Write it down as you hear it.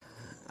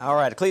All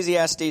right,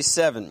 Ecclesiastes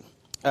 7.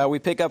 We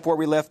pick up where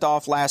we left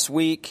off last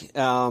week.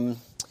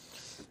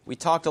 We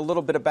talked a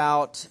little bit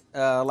about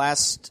our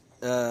last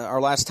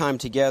time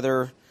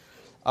together.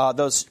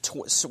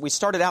 We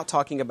started out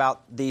talking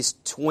about these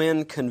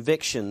twin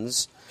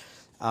convictions,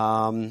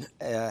 having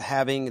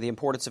the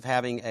importance of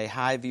having a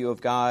high view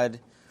of God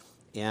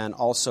and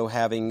also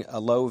having a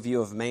low view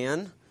of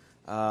man.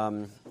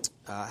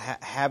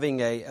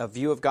 Having a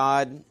view of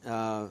God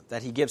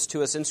that He gives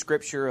to us in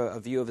Scripture, a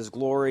view of His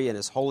glory and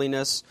His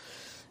holiness,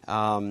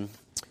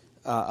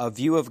 a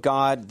view of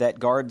God that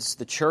guards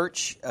the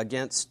church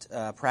against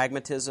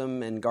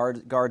pragmatism and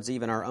guards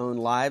even our own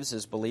lives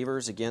as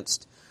believers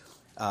against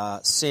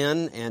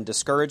sin and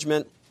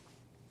discouragement.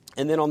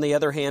 And then on the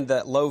other hand,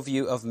 that low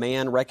view of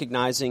man,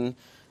 recognizing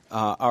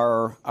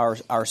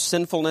our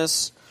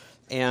sinfulness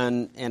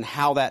and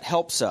how that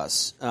helps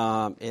us.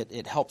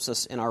 It helps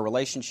us in our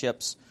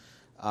relationships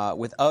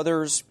with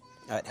others.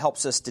 It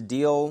helps us to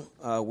deal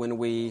when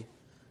we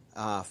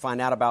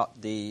find out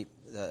about the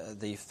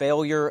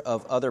failure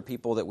of other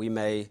people that we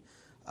may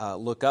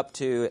look up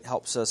to. It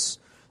helps us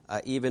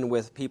even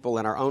with people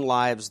in our own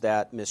lives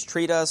that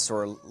mistreat us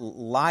or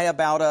lie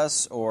about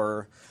us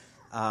or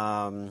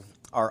are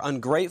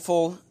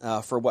ungrateful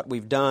for what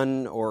we've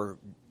done or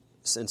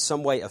in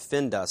some way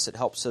offend us. It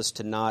helps us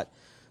to not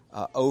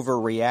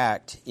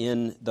overreact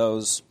in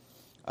those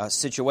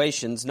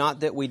situations. Not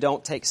that we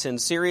don't take sin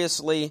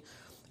seriously,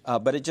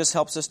 but it just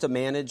helps us to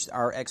manage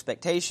our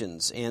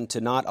expectations and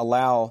to not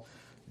allow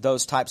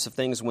those types of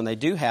things when they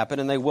do happen,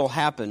 and they will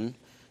happen.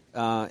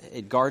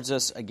 It guards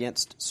us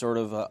against sort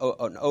of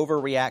an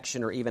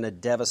overreaction or even a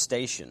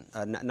devastation,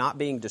 not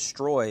being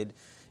destroyed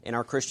in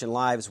our Christian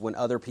lives when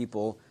other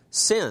people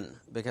sin,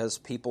 because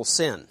people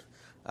sin.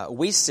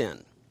 We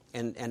sin,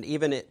 and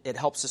even it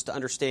helps us to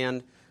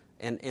understand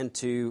and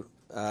to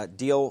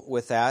deal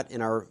with that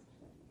in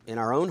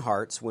our own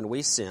hearts when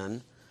we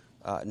sin,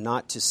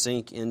 not to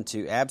sink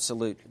into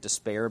absolute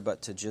despair,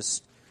 but to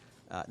just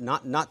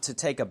not to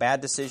take a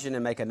bad decision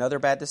and make another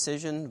bad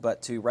decision,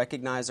 but to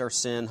recognize our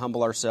sin,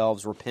 humble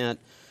ourselves,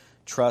 repent,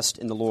 trust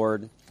in the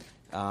Lord.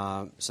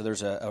 So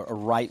there's a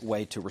right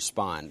way to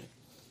respond.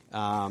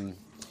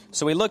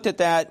 So we looked at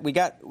that. We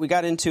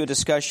got into a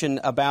discussion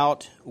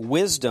about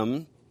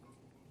wisdom,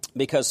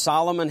 because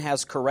Solomon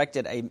has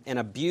corrected an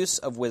abuse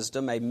of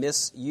wisdom, a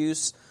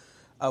misuse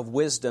of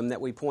wisdom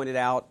that we pointed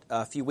out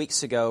a few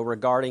weeks ago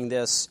regarding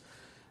this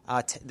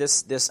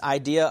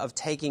idea of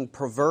taking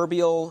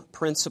proverbial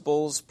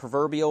principles,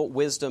 proverbial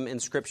wisdom in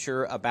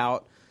Scripture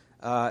about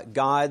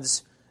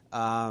God's,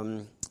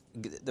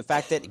 the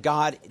fact that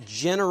God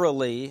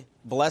generally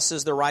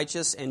blesses the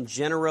righteous and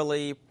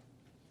generally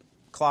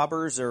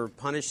clobbers or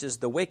punishes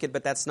the wicked,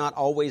 but that's not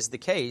always the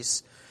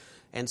case.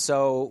 And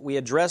so we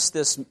address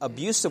this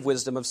abuse of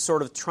wisdom of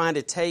sort of trying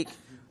to take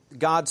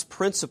God's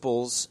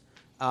principles,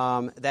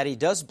 that He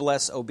does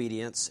bless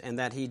obedience and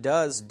that He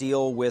does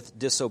deal with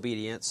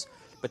disobedience,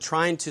 but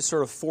trying to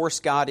sort of force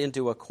God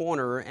into a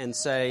corner and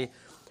say,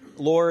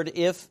 Lord,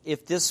 if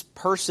this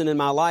person in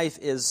my life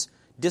is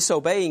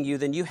disobeying you,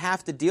 then you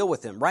have to deal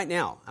with them right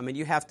now. I mean,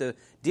 you have to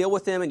deal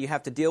with them, and you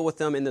have to deal with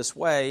them in this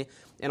way.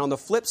 And on the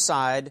flip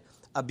side,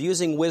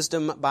 abusing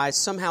wisdom by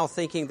somehow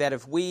thinking that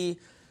if we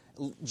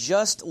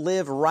just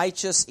live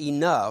righteous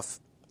enough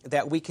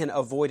that we can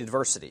avoid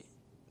adversity,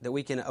 that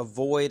we can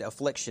avoid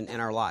affliction in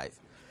our life.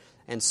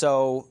 And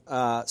so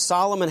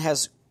Solomon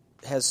has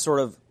sort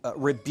of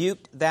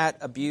rebuked that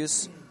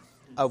abuse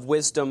of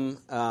wisdom.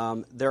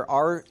 There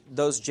are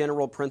those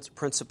general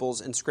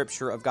principles in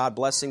Scripture of God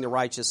blessing the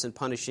righteous and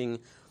punishing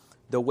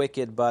the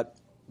wicked, but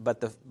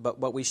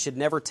we should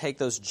never take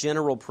those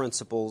general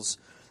principles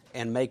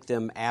and make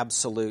them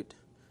absolute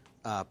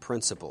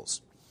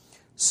principles.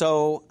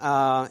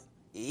 So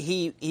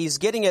he's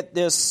getting at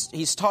this.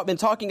 He's been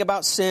talking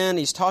about sin.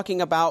 He's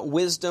talking about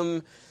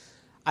wisdom.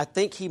 I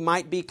think he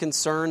might be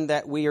concerned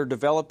that we are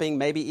developing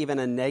maybe even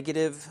a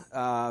negative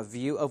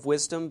view of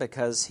wisdom,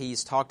 because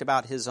he's talked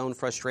about his own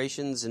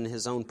frustrations and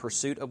his own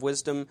pursuit of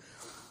wisdom.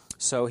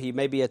 So he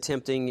may be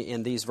attempting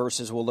in these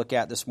verses we'll look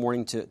at this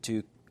morning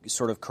to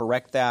sort of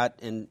correct that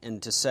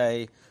and to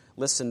say,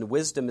 listen,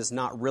 wisdom is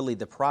not really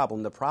the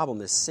problem. The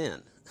problem is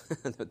sin.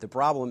 The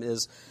problem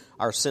is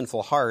our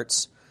sinful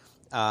hearts,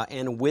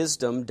 and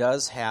wisdom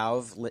does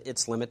have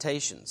its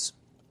limitations.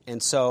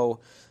 And so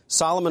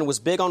Solomon was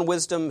big on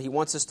wisdom. He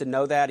wants us to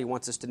know that. He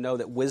wants us to know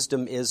that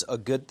wisdom is a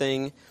good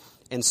thing.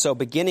 And so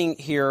beginning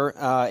here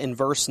in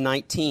verse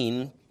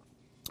 19,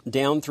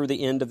 down through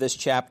the end of this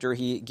chapter,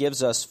 he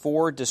gives us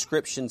 4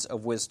 descriptions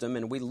of wisdom,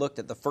 and we looked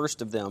at the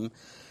first of them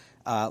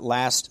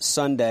last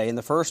Sunday. And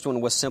the first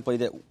one was simply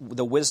that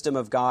the wisdom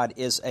of God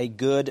is a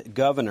good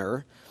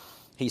governor.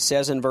 He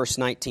says in verse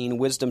 19,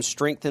 wisdom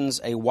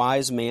strengthens a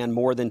wise man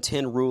more than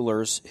 10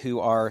 rulers who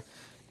are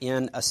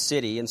in a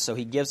city. And so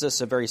he gives us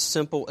a very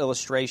simple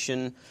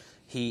illustration.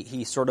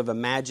 He sort of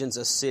imagines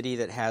a city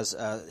that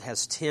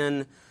has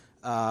 10,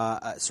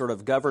 sort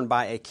of governed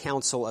by a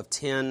council of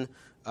 10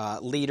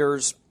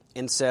 leaders,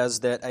 and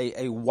says that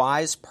a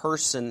wise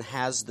person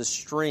has the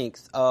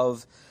strength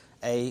of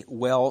a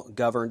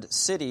well-governed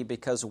city,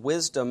 because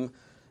wisdom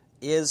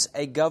is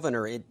a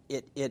governor.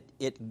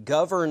 It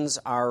governs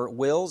our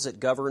wills, it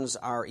governs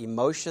our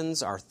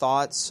emotions, our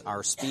thoughts,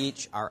 our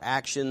speech, our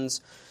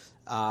actions.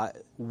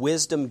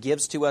 Wisdom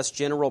gives to us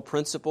general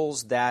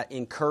principles that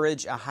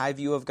encourage a high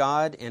view of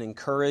God and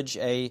encourage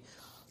a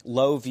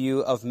low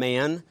view of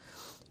man.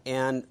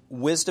 And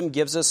wisdom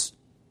gives us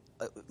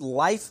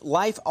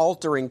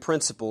life-altering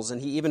principles,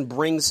 and he even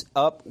brings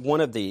up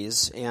one of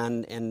these,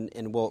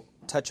 and we'll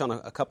touch on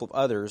a couple of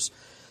others.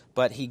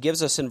 But he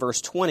gives us in verse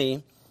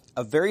 20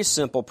 a very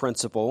simple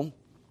principle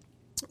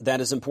that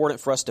is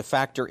important for us to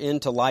factor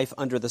into life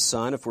under the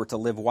sun if we're to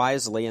live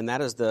wisely, and that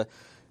is the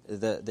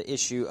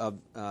issue of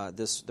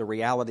the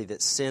reality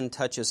that sin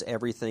touches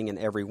everything and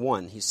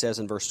everyone. He says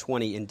in verse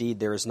 20, "Indeed,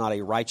 there is not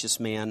a righteous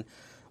man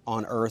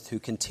on earth who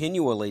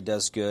continually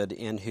does good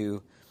and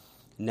who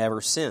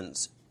never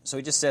sins." So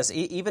he just says,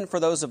 even for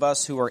those of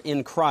us who are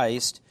in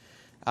Christ,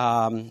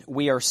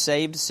 we are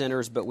saved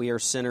sinners, but we are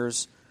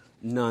sinners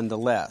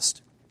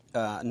nonetheless.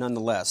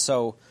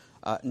 So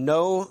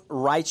no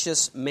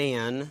righteous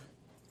man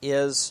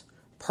is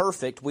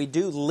perfect. We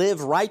do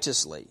live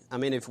righteously. I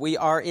mean, if we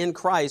are in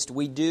Christ,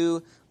 we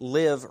do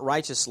live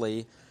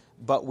righteously,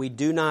 but we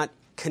do not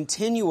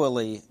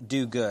continually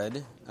do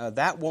good.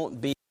 That won't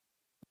be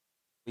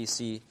when we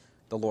see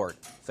the Lord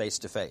face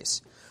to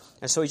face.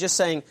 And so he's just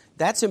saying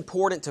that's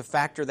important to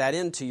factor that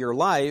into your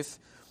life,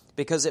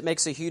 because it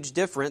makes a huge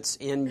difference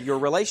in your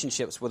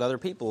relationships with other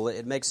people.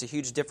 It makes a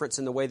huge difference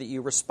in the way that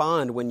you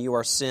respond when you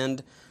are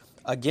sinned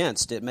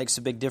against. It makes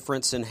a big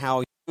difference in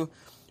how you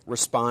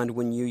respond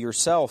when you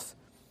yourself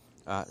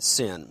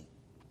sin.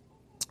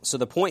 So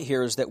the point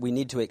here is that we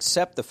need to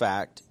accept the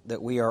fact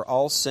that we are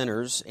all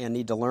sinners and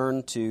need to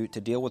learn to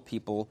deal with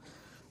people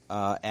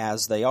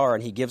as they are.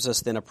 And he gives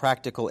us then a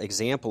practical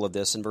example of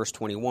this in verse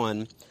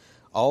 21.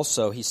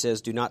 Also, he says,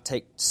 "Do not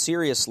take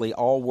seriously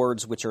all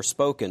words which are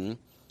spoken,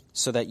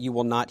 so that you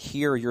will not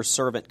hear your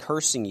servant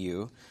cursing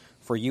you,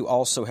 for you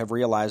also have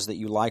realized that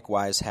you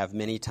likewise have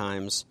many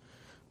times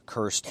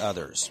cursed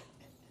others."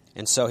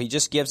 And so he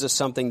just gives us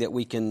something that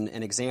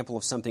an example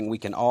of something we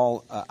can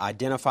all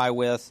identify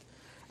with.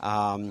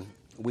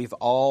 We've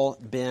all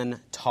been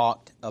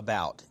talked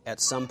about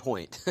at some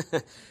point.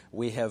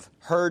 We have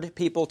heard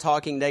people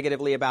talking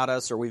negatively about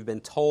us, or we've been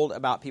told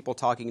about people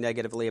talking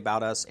negatively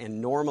about us,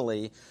 and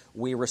normally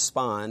we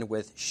respond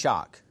with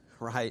shock,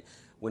 right?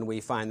 When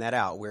we find that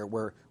out,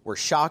 we're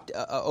shocked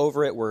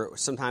over it.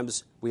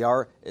 Sometimes we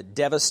are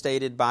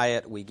devastated by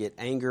it. We get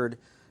angered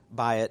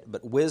by it.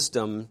 But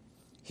wisdom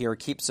here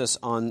keeps us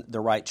on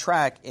the right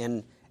track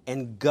and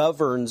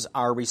governs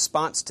our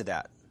response to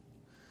that.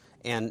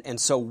 And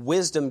so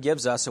wisdom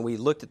gives us, and we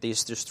looked at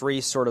these. There's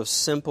three sort of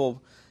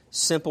simple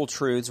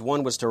truths.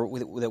 One was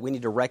that we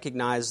need to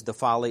recognize the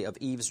folly of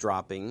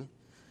eavesdropping.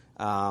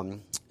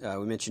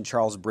 We mentioned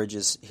Charles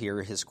Bridges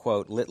here, his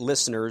quote,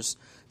 "Listeners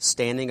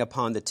standing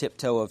upon the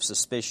tiptoe of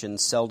suspicion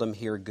seldom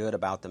hear good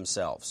about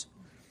themselves."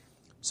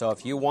 So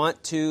if you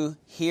want to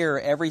hear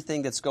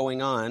everything that's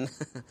going on,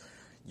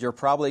 you're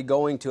probably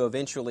going to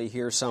eventually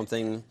hear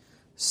something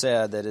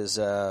said that is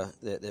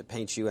that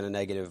paints you in a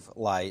negative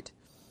light.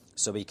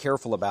 So be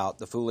careful about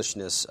the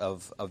foolishness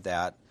of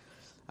that.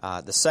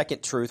 The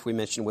second truth we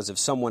mentioned was if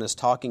someone is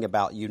talking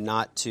about you,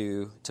 not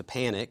to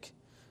panic,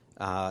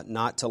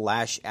 not to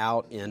lash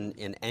out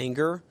in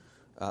anger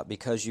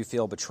because you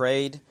feel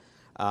betrayed,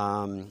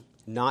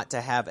 not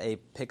to have a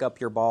pick up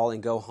your ball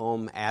and go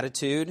home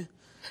attitude.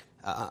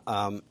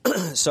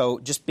 So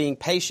just being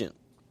patient,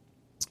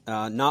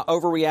 not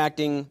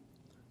overreacting,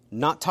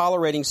 not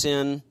tolerating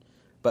sin,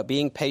 but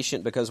being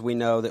patient because we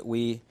know that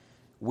we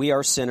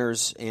are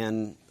sinners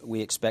and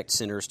we expect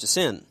sinners to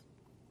sin.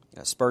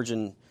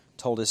 Spurgeon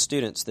told his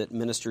students that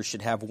ministers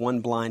should have one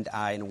blind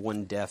eye and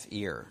one deaf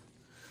ear.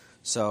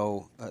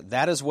 So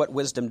that is what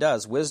wisdom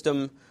does.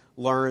 Wisdom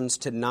learns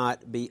to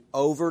not be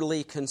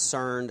overly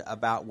concerned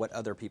about what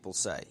other people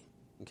say.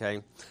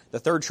 Okay. The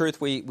third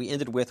truth we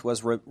ended with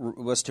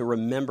was to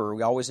remember.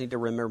 We always need to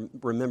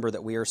remember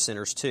that we are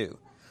sinners too.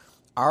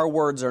 Our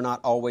words are not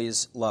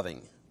always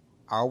loving.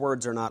 Our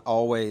words are not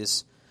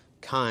always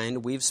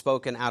kind. We've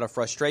spoken out of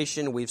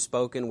frustration. We've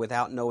spoken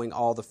without knowing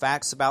all the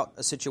facts about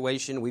a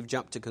situation. We've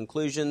jumped to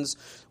conclusions.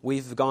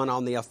 We've gone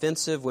on the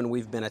offensive when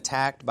we've been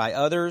attacked by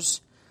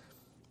others.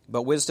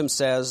 But wisdom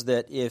says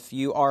that if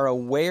you are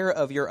aware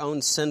of your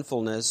own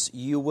sinfulness,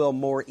 you will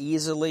more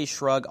easily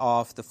shrug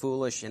off the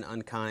foolish and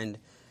unkind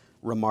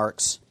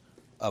remarks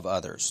of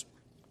others.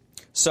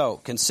 So,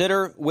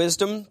 consider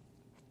wisdom.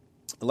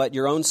 Let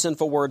your own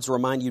sinful words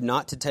remind you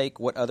not to take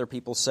what other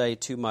people say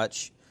too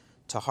much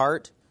to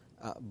heart,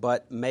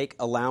 but make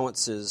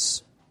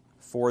allowances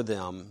for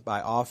them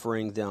by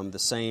offering them the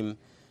same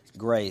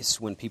grace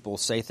when people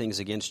say things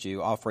against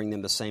you, offering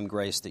them the same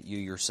grace that you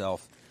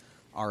yourself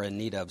are in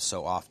need of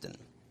so often.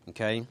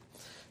 Okay?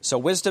 So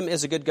wisdom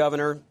is a good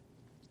governor.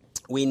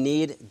 We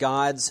need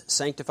God's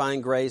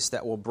sanctifying grace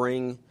that will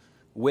bring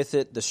with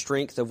it the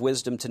strength of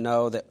wisdom to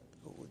know that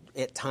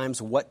at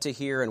times what to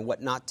hear and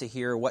what not to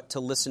hear, what to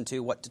listen to,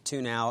 what to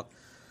tune out,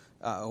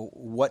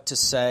 what to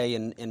say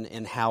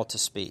and how to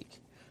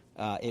speak.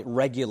 It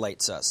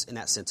regulates us in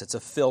that sense. It's a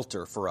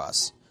filter for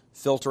us,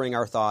 filtering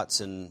our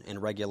thoughts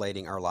and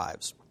regulating our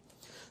lives.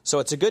 So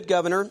it's a good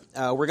governor.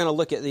 We're going to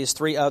look at these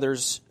three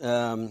others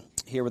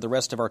here with the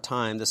rest of our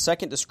time. The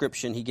second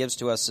description he gives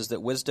to us is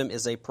that wisdom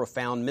is a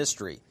profound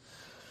mystery.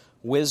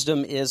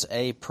 Wisdom is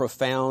a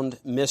profound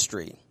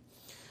mystery.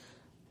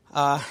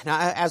 Now,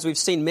 as we've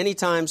seen many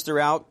times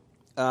throughout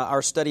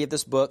our study of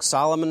this book,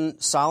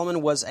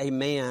 Solomon was a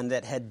man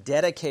that had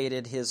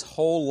dedicated his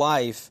whole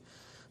life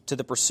to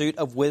the pursuit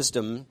of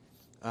wisdom,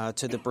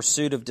 to the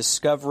pursuit of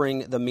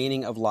discovering the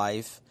meaning of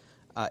life.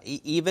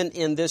 Even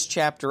in this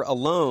chapter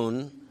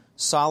alone,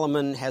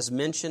 Solomon has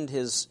mentioned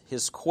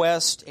his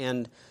quest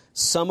and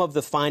some of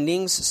the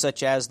findings,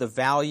 such as the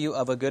value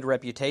of a good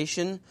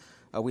reputation.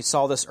 We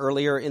saw this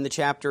earlier in the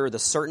chapter, the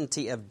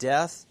certainty of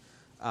death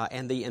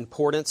and the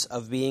importance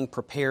of being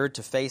prepared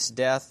to face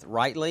death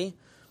rightly.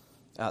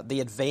 The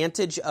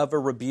advantage of a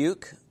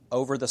rebuke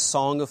over the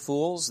song of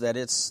fools,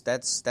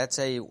 that's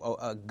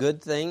a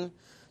good thing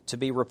to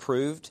be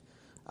reproved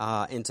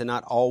and to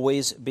not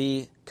always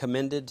be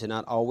commended, to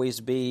not always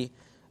be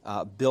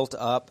built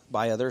up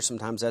by others.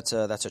 Sometimes that's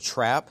a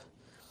trap.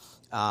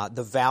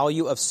 The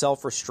value of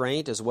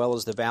self-restraint as well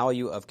as the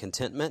value of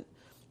contentment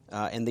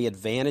and the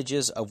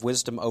advantages of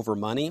wisdom over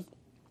money.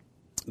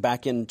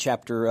 Back in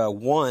chapter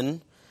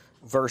 1,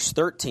 verse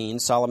 13,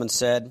 Solomon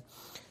said,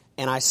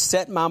 "And I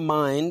set my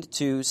mind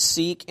to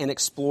seek and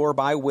explore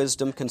by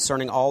wisdom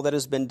concerning all that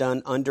has been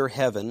done under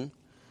heaven,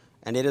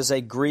 and it is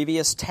a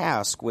grievous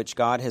task which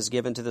God has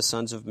given to the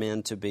sons of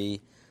men to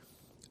be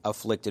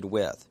afflicted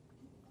with."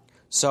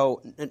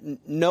 So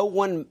no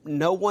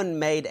one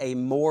made a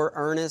more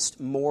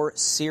earnest, more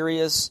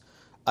serious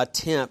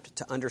attempt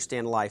to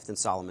understand life than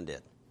Solomon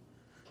did.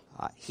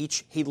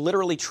 He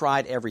literally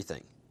tried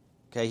everything.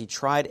 Okay, he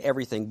tried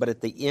everything, but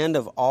at the end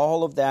of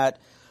all of that,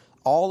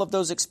 all of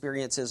those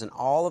experiences and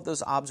all of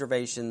those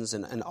observations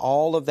and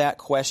all of that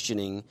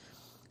questioning,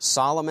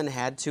 Solomon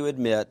had to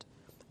admit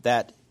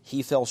that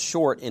he fell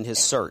short in his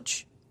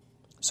search.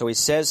 So he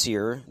says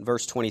here, in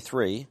verse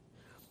 23,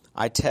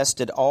 "I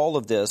tested all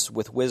of this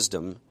with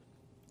wisdom,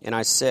 and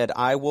I said,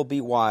 I will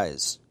be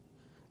wise,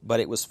 but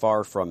it was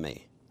far from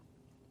me.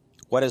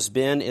 What has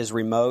been is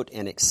remote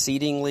and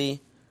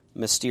exceedingly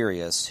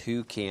mysterious.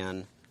 Who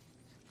can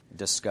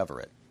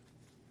discover it?"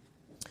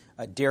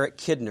 Derek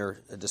Kidner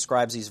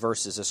describes these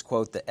verses as,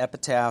 quote, "the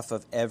epitaph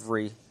of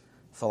every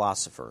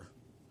philosopher."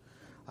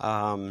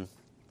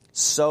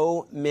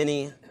 So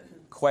many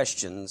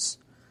questions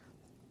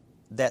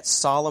that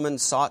Solomon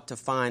sought to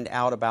find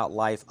out about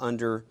life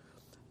under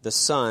the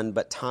sun,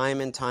 but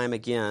time and time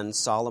again,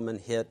 Solomon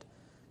hit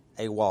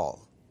a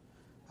wall.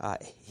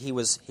 He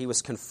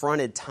was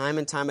confronted time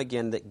and time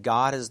again that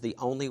God is the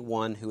only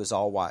one who is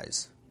all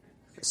wise.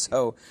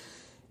 So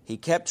he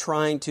kept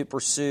trying to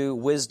pursue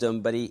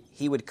wisdom, but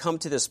he would come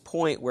to this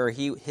point where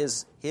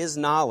his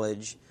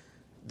knowledge,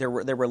 there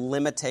were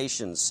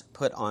limitations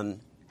put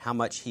on how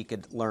much he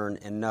could learn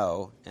and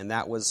know, and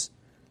that was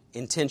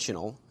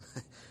intentional.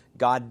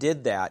 God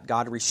did that.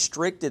 God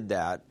restricted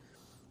that,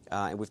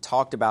 and we've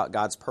talked about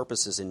God's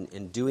purposes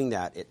in doing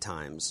that at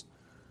times.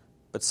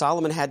 But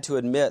Solomon had to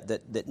admit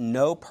that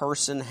no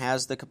person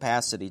has the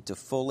capacity to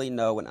fully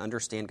know and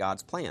understand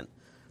God's plan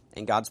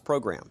and God's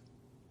program.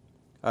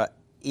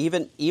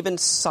 Even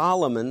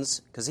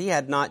Solomon's, because he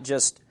had not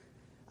just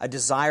a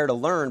desire to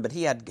learn, but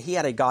he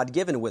had a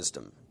God-given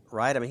wisdom,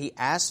 right? I mean, he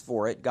asked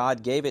for it,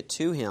 God gave it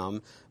to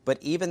him, but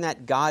even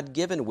that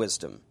God-given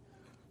wisdom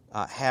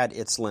had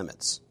its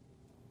limits.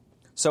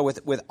 So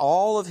with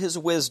all of his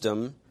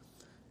wisdom,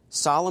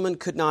 Solomon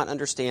could not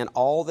understand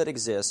all that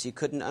exists. He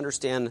couldn't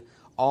understand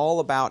all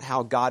about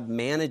how God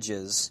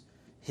manages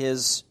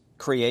his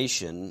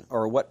creation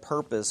or what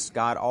purpose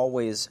God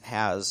always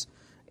has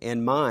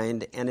in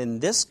mind. And in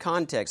this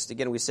context,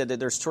 again, we said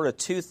that there's sort of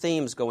two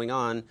themes going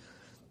on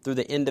through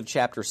the end of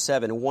chapter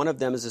 7. One of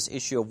them is this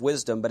issue of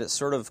wisdom, but it's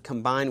sort of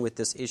combined with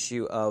this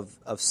issue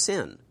of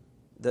sin,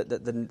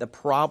 the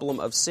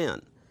problem of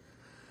sin.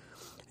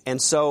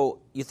 And so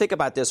you think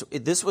about this,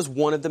 this was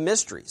one of the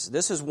mysteries.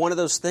 This is one of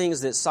those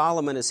things that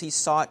Solomon, as he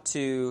sought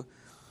to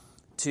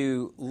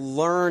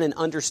learn and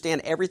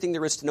understand everything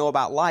there is to know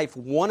about life,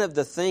 one of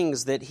the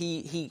things that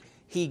he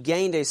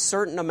gained a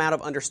certain amount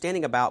of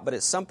understanding about, but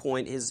at some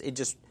point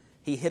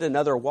he hit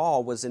another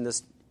wall, was in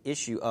this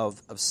issue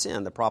of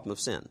sin, the problem of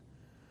sin.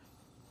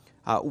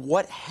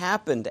 What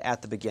happened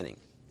at the beginning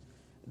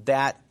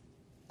that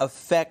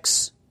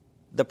affects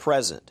the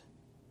present?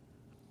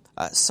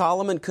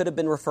 Solomon could have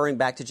been referring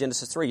back to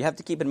Genesis 3. You have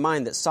to keep in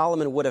mind that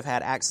Solomon would have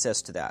had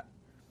access to that.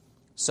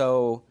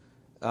 So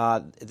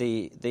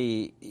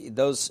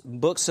those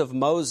books of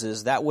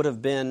Moses, that would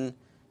have been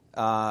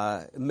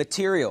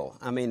material.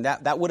 I mean,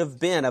 that would have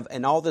been,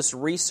 and all this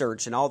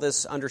research and all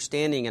this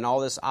understanding and all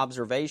this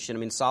observation, I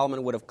mean,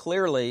 Solomon would have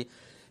clearly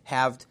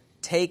have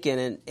taken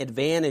an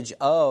advantage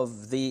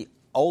of the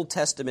Old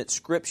Testament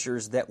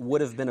scriptures that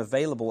would have been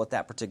available at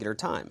that particular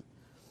time.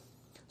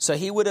 So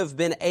he would have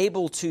been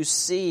able to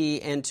see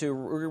and to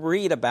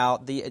read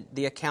about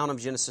the account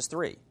of Genesis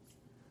 3.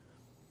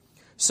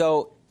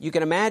 So you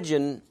can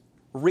imagine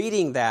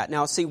reading that.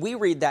 Now, see, we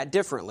read that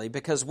differently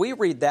because we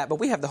read that, but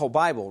we have the whole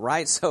Bible,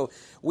 right? So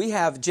we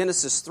have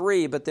Genesis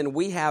 3, but then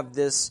we have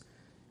this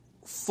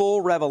full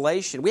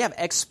revelation. We have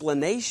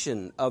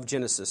explanation of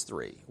Genesis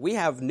 3. We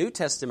have New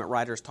Testament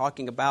writers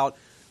talking about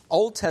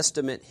Old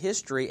Testament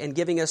history and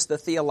giving us the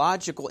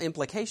theological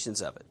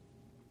implications of it.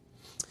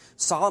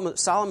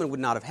 Solomon would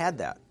not have had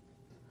that.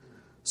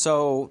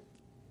 So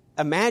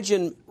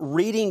imagine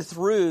reading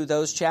through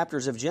those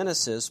chapters of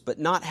Genesis, but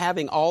not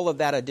having all of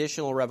that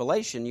additional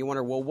revelation. You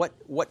wonder, well,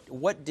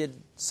 what did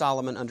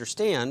Solomon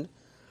understand?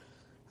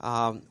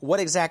 What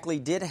exactly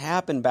did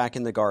happen back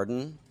in the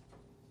garden?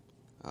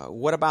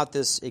 What about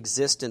this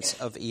existence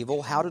of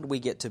evil? How did we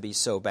get to be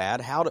so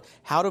bad?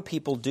 How do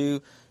people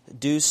do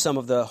some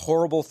of the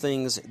horrible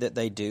things that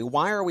they do?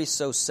 Why are we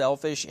so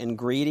selfish and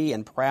greedy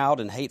and proud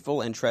and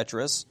hateful and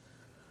treacherous?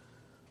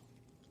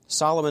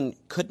 Solomon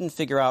couldn't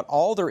figure out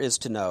all there is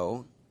to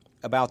know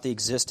about the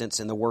existence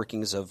and the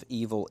workings of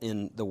evil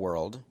in the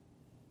world,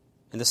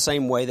 in the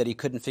same way that he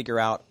couldn't figure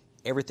out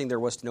everything there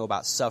was to know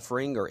about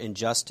suffering or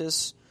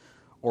injustice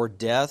or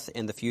death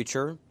in the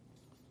future.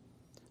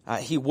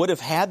 He would have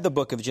had the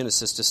book of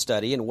Genesis to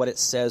study and what it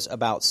says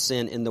about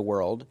sin in the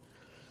world,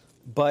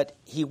 but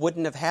he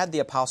wouldn't have had the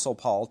Apostle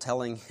Paul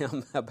telling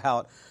him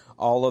about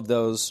all of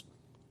those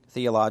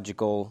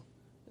theological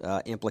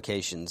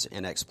implications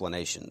and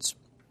explanations.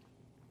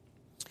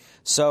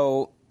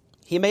 So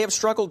he may have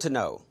struggled to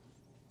know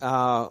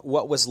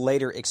what was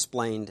later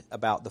explained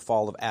about the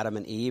fall of Adam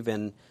and Eve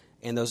and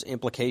those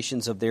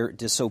implications of their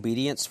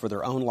disobedience for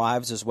their own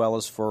lives as well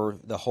as for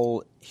the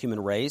whole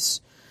human race.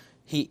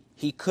 He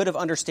could have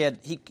understood,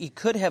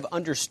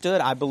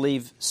 I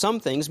believe, some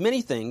things,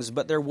 many things,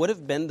 but there would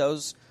have been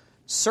those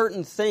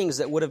certain things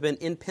that would have been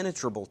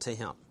impenetrable to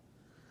him.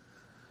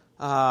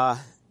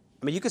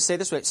 You could say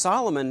this way: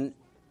 Solomon,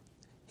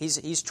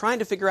 he's trying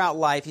to figure out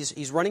life.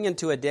 He's running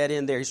into a dead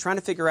end there. He's trying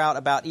to figure out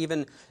about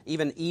even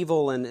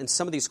evil and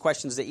some of these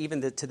questions that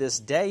even to this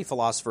day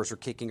philosophers are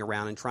kicking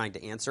around and trying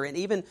to answer. And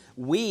even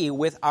we,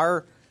 with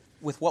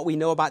what we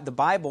know about the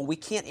Bible, we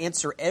can't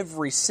answer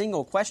every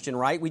single question,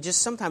 right? We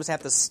just sometimes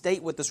have to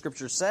state what the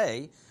Scriptures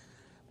say,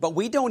 but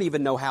we don't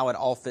even know how it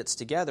all fits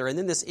together. And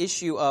then this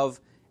issue of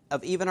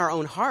even our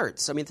own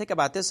hearts. I mean, think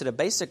about this at a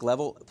basic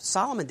level.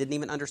 Solomon didn't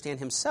even understand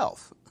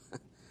himself.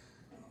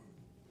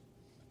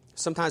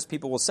 Sometimes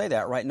people will say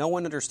that, right? No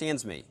one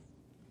understands me.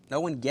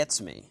 No one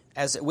gets me,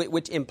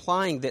 which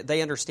implying that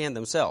they understand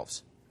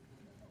themselves.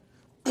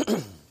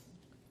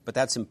 But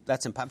that's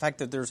in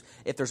fact,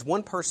 if there's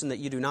one person that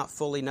you do not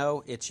fully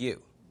know, it's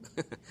you.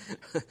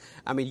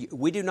 I mean,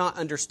 we do not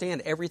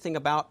understand everything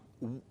about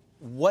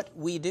what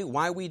we do,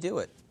 why we do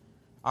it,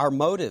 our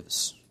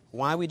motives,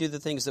 why we do the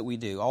things that we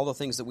do, all the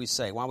things that we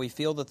say, why we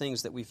feel the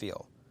things that we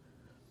feel.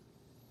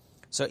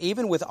 So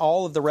even with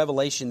all of the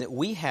revelation that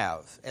we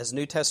have as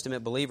New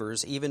Testament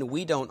believers, even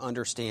we don't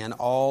understand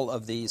all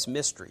of these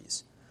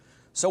mysteries.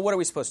 So what are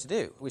we supposed to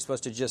do? Are we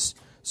supposed to just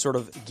sort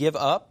of give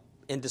up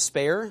in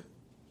despair?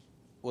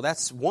 Well,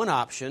 that's one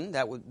option.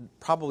 That would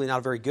probably not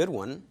a very good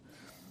one.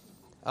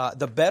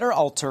 The better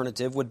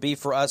alternative would be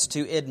for us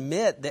to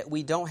admit that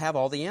we don't have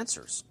all the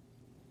answers,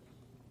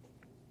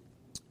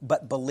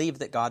 but believe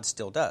that God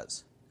still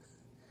does.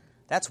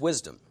 That's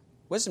wisdom.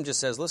 Wisdom just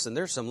says, listen,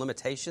 there's some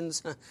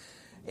limitations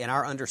in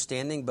our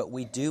understanding, but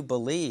we do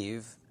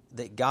believe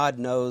that God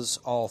knows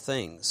all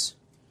things,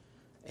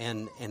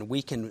 and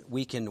we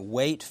can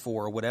wait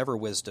for whatever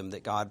wisdom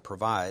that God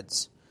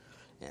provides.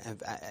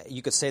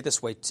 You could say it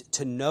this way: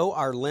 to know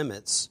our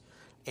limits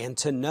and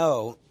to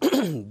know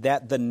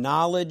that the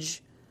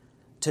knowledge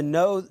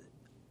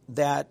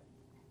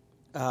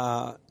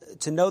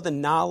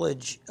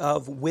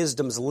of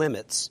wisdom's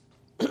limits,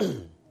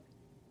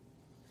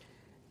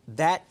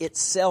 that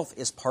itself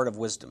is part of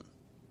wisdom.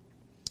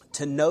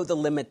 To know the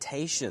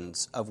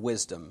limitations of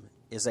wisdom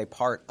is a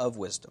part of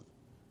wisdom.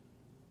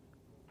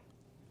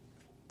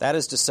 That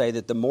is to say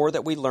that the more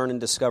that we learn and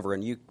discover,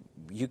 and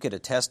you could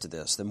attest to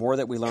this, the more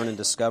that we learn and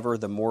discover,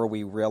 the more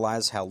we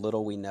realize how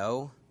little we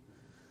know.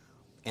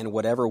 And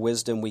whatever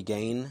wisdom we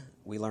gain,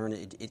 we learn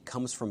it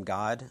comes from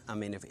God. I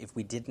mean, if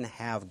we didn't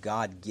have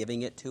God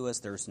giving it to us,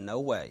 there's no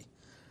way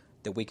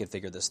that we could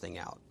figure this thing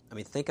out. I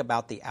mean, think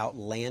about the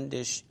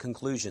outlandish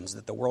conclusions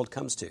that the world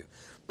comes to.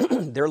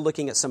 They're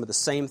looking at some of the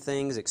same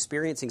things,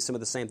 experiencing some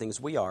of the same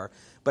things we are,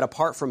 but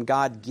apart from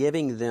God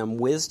giving them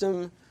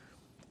wisdom,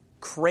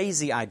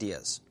 crazy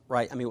ideas,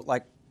 right? I mean,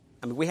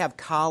 we have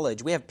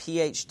college, we have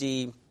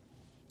PhD,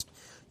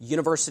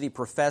 university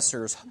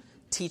professors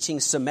teaching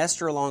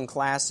semester-long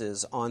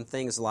classes on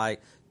things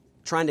like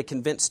trying to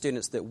convince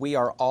students that we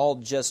are all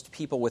just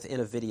people within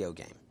a video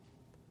game.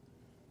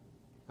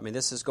 I mean,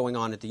 this is going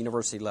on at the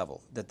university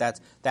level,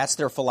 that's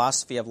their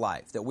philosophy of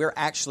life, that we're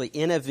actually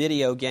in a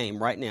video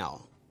game right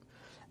now,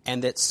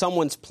 and that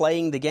someone's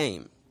playing the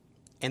game,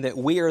 and that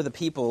we are the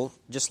people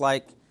just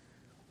like,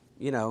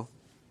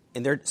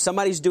 and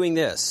somebody's doing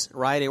this,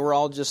 right? And we're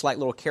all just like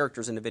little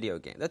characters in a video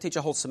game. They'll teach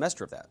a whole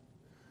semester of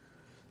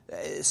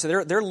that.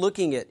 So they're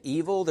looking at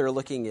evil. They're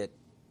looking at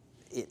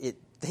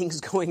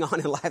things going on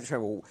in life.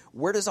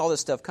 Where does all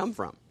this stuff come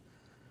from?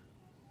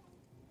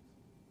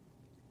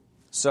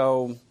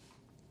 So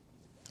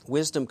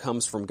wisdom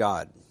comes from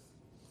God.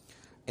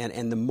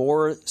 And the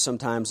more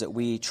sometimes that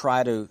we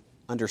try to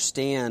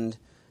understand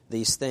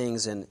these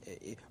things, and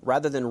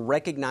rather than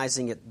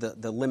recognizing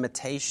the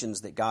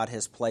limitations that God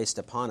has placed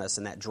upon us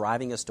and that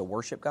driving us to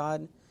worship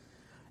God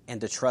and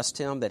to trust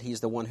Him, that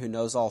He's the one who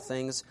knows all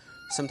things,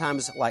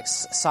 sometimes like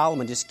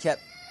Solomon just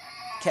kept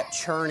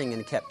churning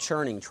and kept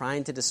churning,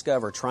 trying to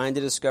discover, trying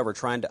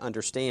to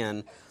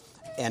understand,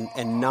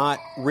 and not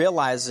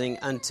realizing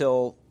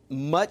until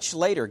much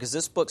later, because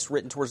this book's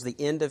written towards the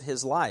end of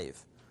his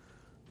life,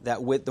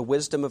 that with the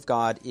wisdom of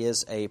God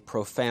is a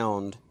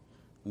profound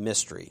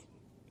mystery.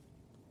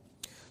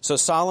 So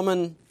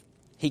Solomon,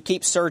 he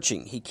keeps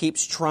searching. He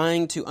keeps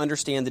trying to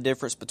understand the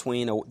difference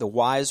between the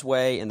wise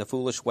way and the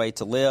foolish way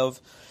to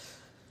live.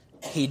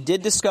 He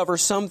did discover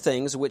some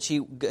things, which he,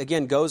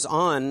 again, goes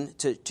on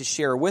to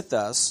share with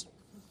us.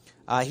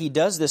 He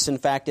does this, in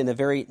fact, in the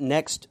very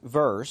next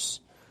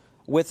verse,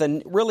 with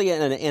really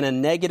in a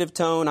negative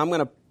tone. I'm going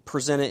to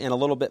present it in a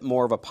little bit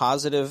more of a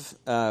positive,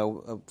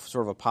 sort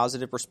of a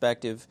positive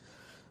perspective.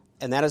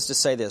 And that is to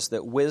say this,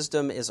 that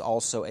wisdom is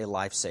also a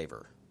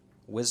lifesaver.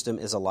 Wisdom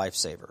is a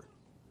lifesaver.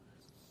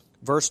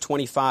 Verse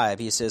 25,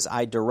 he says,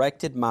 I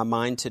directed my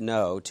mind to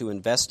know, to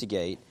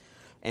investigate,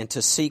 and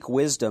to seek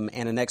wisdom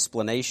and an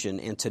explanation,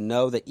 and to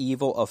know the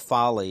evil of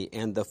folly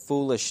and the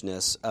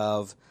foolishness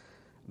of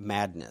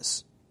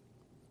madness.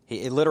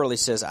 It literally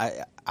says,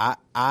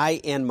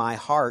 I in my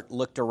heart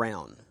looked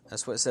around.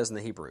 That's what it says in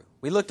the Hebrew.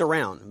 We looked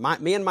around.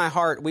 Me and my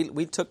heart,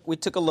 we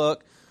took a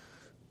look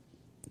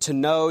to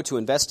know, to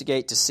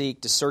investigate, to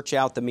seek, to search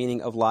out the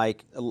meaning of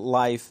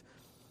life,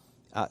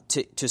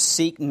 to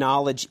seek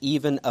knowledge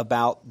even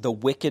about the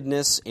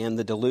wickedness and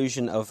the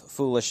delusion of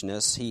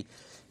foolishness.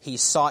 He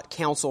sought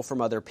counsel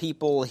from other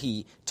people.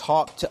 He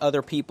talked to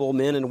other people,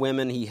 men and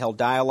women. He held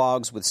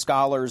dialogues with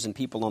scholars and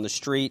people on the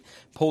street,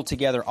 pulled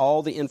together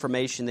all the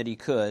information that he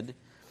could.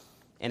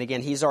 And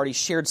again, he's already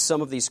shared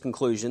some of these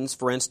conclusions.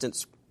 For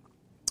instance,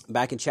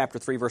 back in chapter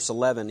 3, verse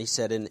 11, he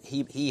said, and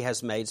he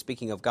has made,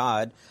 speaking of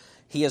God,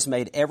 He has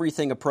made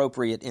everything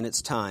appropriate in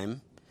its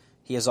time.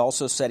 He has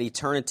also set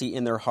eternity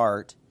in their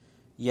heart,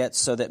 yet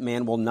so that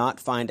man will not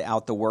find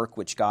out the work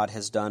which God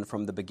has done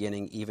from the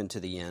beginning even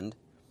to the end.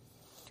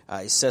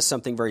 He says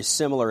something very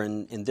similar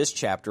in this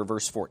chapter,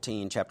 verse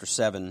 14, chapter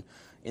 7.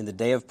 In the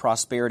day of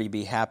prosperity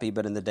be happy,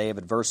 but in the day of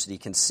adversity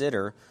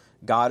consider,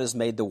 God has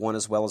made the one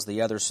as well as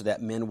the other, so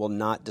that men will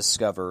not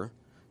discover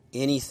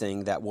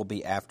anything that will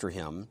be after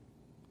him.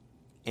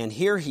 And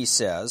here he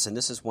says, and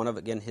this is one of,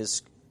 again,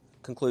 his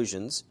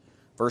conclusions,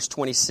 verse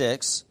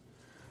 26,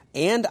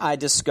 and I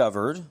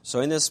discovered, so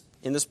in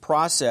this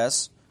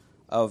process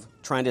of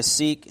trying to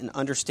seek and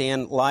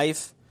understand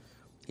life,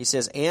 he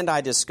says, and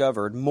I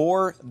discovered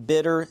more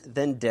bitter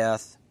than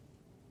death,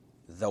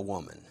 the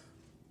woman.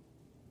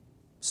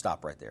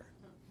 Stop right there.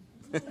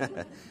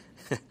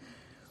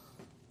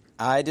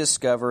 I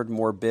discovered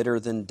more bitter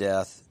than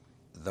death,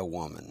 the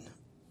woman.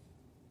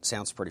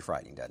 Sounds pretty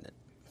frightening, doesn't it?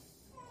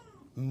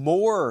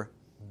 More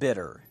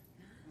bitter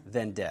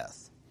than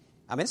death.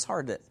 I mean, it's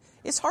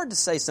hard to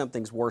say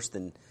something's worse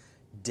than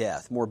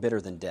death, more bitter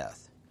than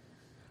death.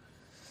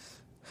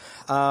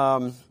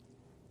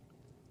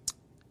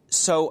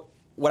 So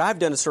what I've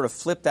done is sort of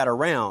flip that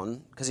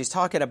around, because he's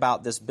talking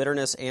about this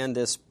bitterness and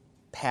this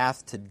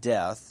path to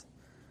death,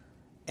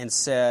 and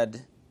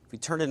said, if we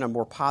turn it in a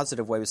more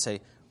positive way, we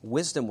say,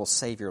 wisdom will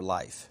save your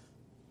life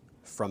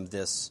from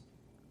this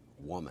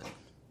woman.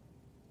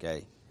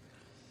 Okay?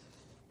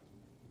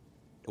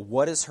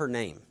 What is her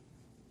name?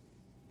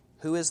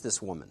 Who is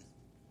this woman?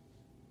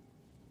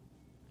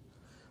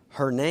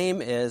 Her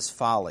name is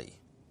Folly.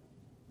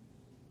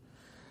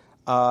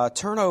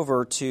 Turn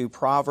over to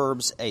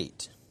Proverbs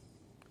 8.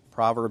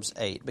 Proverbs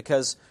 8,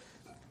 because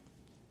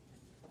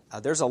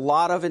there's a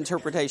lot of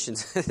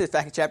interpretations. In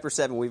fact, chapter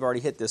 7, we've already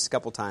hit this a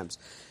couple times.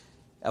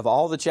 Of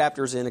all the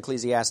chapters in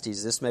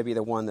Ecclesiastes, this may be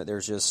the one that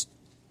there's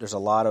a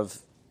lot of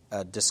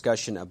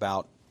discussion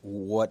about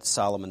what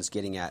Solomon's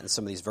getting at in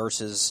some of these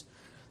verses.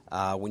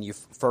 When you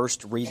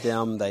first read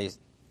them,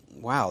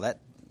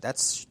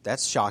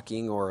 that's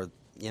shocking, or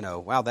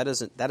wow,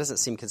 that doesn't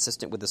seem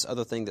consistent with this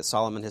other thing that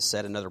Solomon has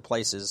said in other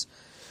places.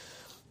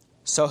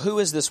 So who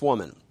is this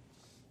woman?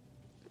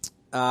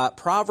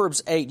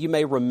 Proverbs 8, you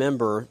may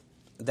remember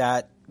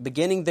that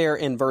beginning there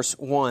in verse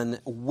 1,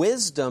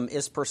 wisdom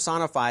is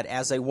personified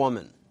as a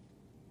woman.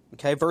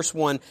 Okay, verse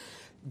 1,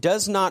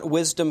 does not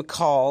wisdom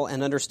call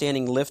and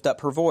understanding lift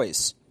up her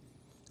voice?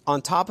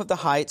 On top of the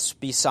heights,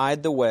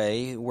 beside the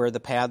way where the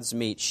paths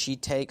meet, she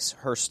takes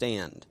her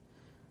stand.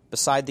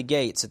 Beside the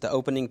gates, at the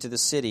opening to the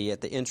city,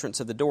 at the entrance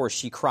of the door,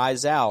 she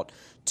cries out,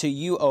 to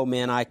you, O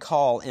men, I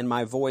call, and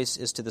my voice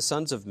is to the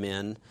sons of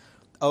men.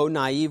 O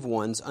naive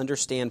ones,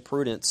 understand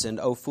prudence, and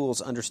O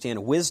fools,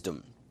 understand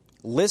wisdom.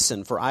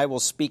 Listen, for I will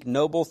speak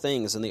noble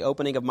things, and the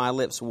opening of my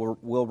lips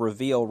will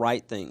reveal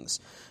right things.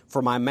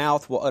 For my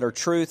mouth will utter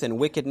truth, and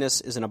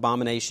wickedness is an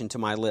abomination to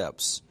my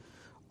lips.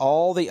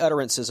 All the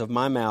utterances of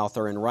my mouth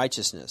are in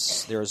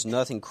righteousness. There is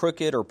nothing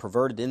crooked or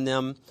perverted in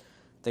them.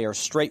 They are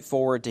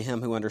straightforward to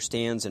him who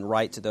understands, and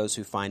right to those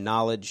who find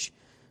knowledge.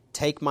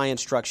 Take my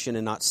instruction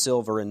and not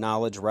silver, and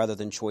knowledge rather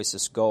than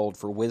choicest gold,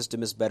 for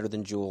wisdom is better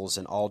than jewels,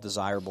 and all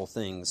desirable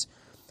things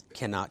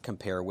cannot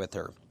compare with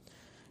her.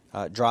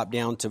 Drop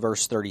down to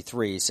verse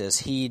 33. It says,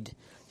 Heed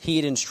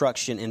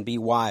instruction and be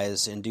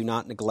wise, and do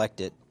not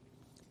neglect it.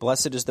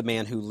 Blessed is the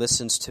man who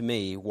listens to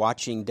me,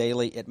 watching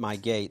daily at my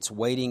gates,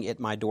 waiting at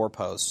my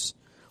doorposts.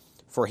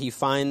 For he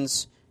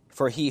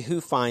who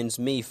finds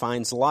me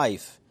finds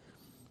life,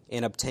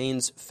 and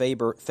obtains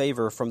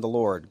favor from the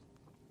Lord.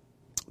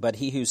 But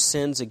he who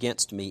sins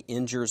against me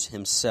injures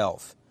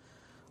himself.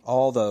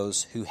 All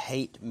those who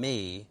hate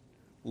me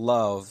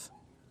love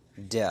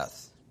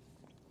death.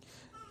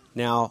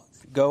 Now,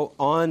 go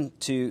on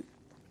to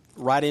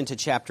right into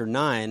chapter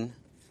 9.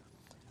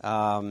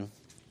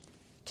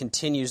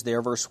 Continues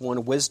there, verse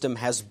 1. Wisdom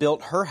has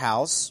built her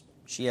house.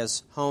 She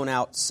has hewn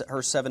out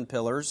her 7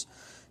 pillars.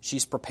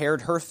 She's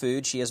prepared her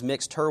food. She has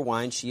mixed her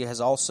wine. She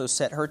has also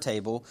set her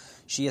table.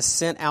 She has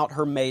sent out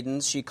her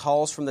maidens. She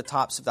calls from the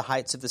tops of the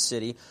heights of the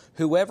city.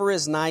 Whoever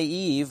is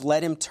naive,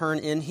 let him turn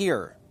in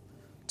here.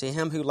 To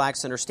him who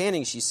lacks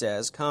understanding, she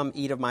says, come,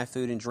 eat of my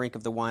food and drink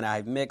of the wine I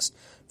have mixed.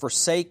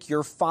 Forsake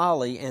your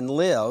folly and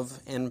live,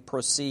 and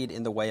proceed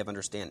in the way of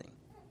understanding.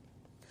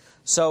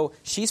 So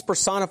she's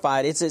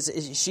personified.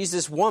 She's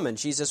this woman.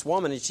 She's this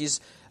woman, and she's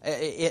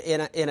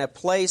in a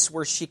place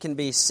where she can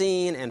be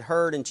seen and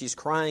heard, and she's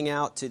crying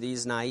out to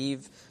these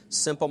naive,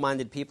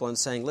 simple-minded people and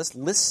saying,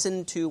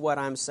 listen to what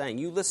I'm saying.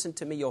 You listen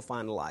to me, you'll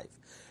find life.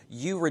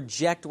 You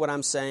reject what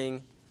I'm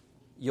saying,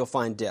 you'll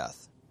find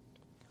death.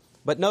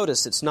 But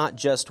notice, it's not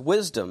just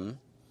wisdom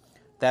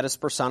that is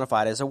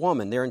personified as a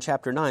woman. There in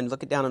chapter 9,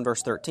 look it down in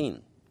verse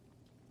 13.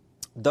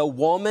 The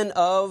woman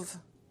of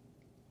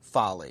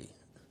folly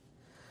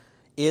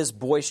is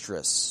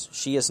boisterous.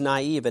 She is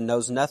naive and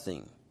knows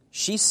nothing.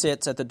 She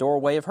sits at the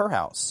doorway of her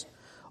house,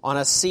 on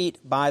a seat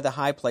by the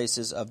high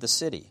places of the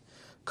city,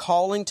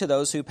 calling to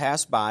those who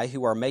pass by,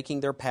 who are making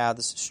their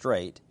paths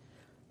straight.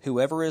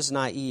 Whoever is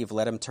naive,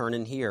 let him turn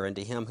and hear. And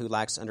to him who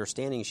lacks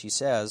understanding, she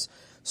says,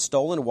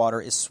 stolen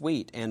water is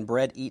sweet, and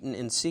bread eaten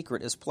in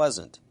secret is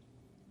pleasant.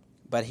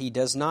 But he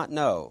does not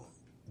know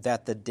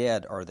that the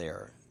dead are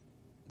there,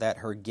 that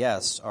her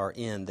guests are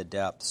in the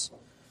depths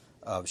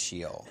of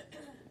Sheol.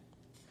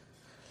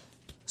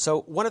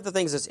 So one of the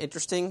things that's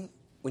interesting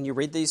when you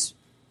read these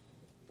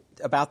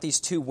about these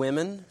two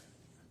women,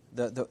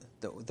 the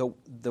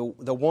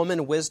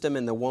woman wisdom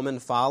and the woman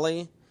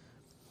folly,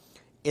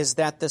 is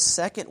that the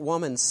second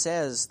woman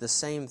says the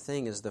same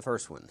thing as the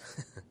first one.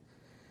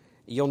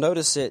 You'll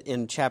notice it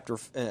in chapter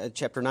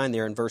 9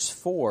 there in verse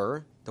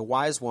 4, the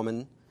wise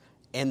woman,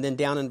 and then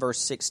down in verse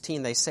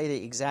 16, they say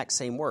the exact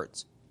same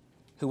words.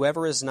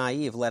 Whoever is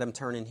naive, let him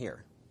turn and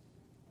hear.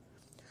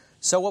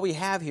 So what we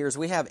have here is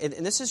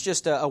and this is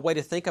just a way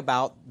to think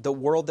about the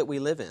world that we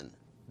live in.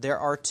 There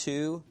are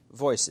two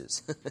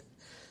voices.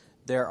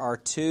 There are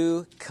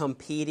two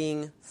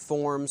competing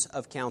forms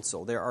of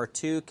counsel. There are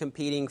two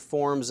competing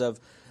forms of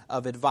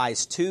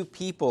advice. Two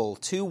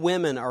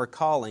women are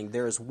calling.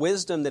 There is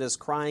wisdom that is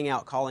crying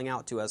out, calling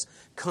out to us,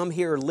 come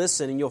here,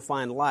 listen, and you'll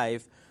find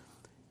life.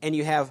 And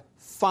you have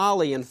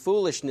folly and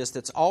foolishness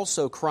that's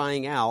also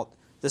crying out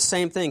the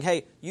same thing.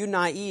 Hey, you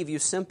naive, you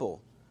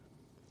simple,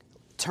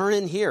 turn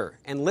in here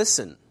and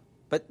listen.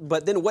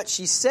 But then what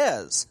she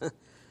says,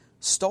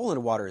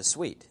 stolen water is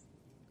sweet,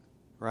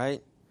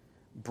 right?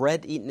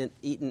 Bread eaten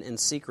in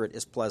secret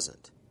is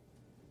pleasant.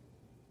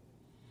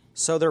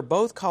 So they're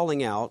both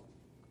calling out.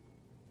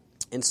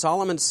 And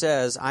Solomon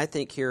says, I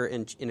think here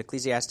in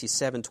Ecclesiastes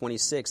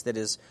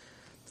 7:26,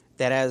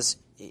 that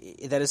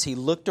as he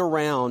looked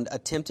around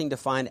attempting to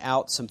find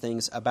out some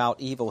things about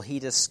evil, he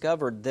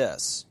discovered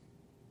this,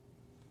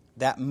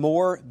 that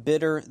more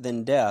bitter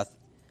than death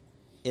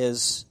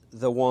is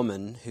the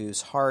woman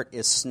whose heart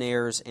is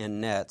snares and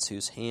nets,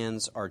 whose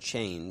hands are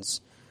chains.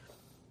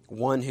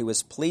 One who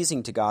is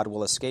pleasing to God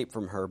will escape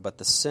from her, but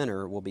the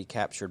sinner will be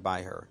captured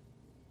by her.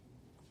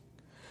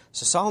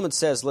 So Solomon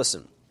says,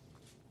 listen,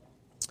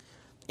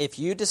 if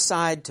you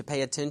decide to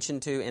pay attention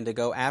to and to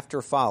go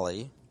after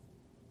folly,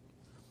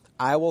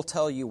 I will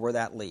tell you where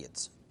that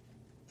leads.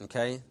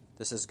 Okay?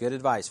 This is good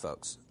advice,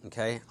 folks.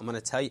 Okay? I'm going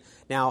to tell you.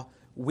 Now,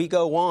 we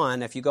go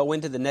on, if you go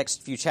into the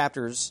next few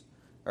chapters,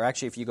 or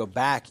actually if you go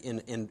back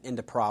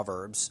into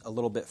Proverbs a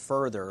little bit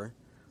further,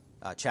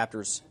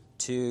 chapters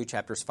 2,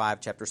 chapters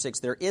 5, chapter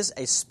 6, there is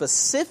a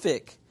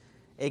specific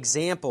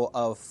example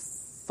of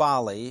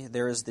folly.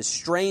 There is this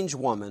strange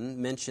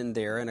woman mentioned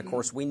there, and of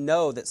course we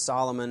know that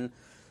Solomon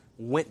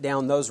went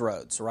down those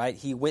roads, right?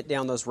 He went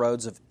down those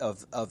roads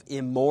of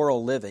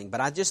immoral living. But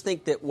I just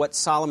think that what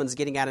Solomon's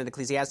getting at in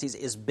Ecclesiastes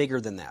is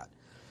bigger than that.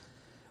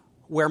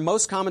 Where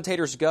most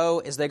commentators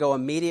go is they go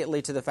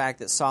immediately to the fact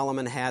that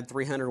Solomon had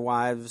 300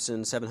 wives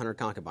and 700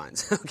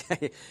 concubines.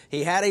 Okay,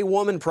 he had a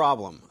woman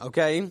problem.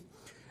 Okay,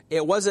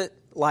 it wasn't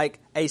like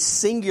a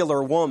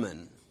singular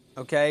woman.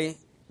 Okay,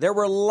 there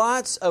were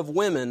lots of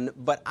women,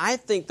 but I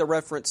think the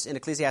reference in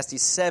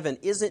Ecclesiastes 7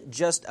 isn't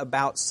just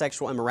about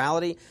sexual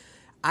immorality.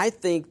 I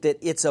think that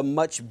it's a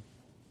much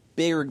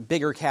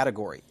bigger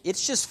category.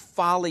 It's just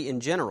folly in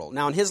general.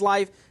 Now, in his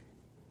life,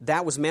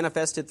 that was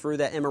manifested through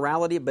that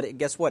immorality, but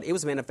guess what? It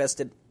was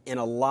manifested in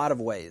a lot of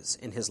ways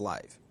in his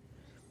life.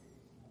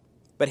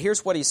 But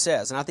here's what he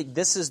says, and I think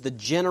this is the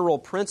general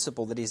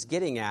principle that he's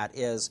getting at,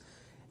 is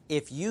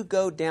if you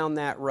go down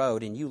that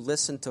road and you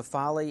listen to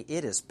folly,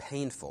 it is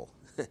painful.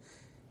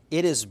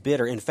 It is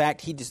bitter. In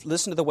fact,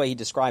 listen to the way he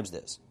describes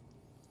this.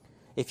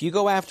 If you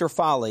go after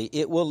folly,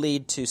 it will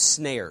lead to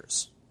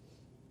snares.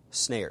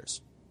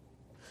 Snares.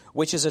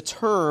 Which is a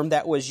term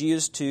that was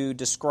used to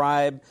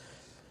describe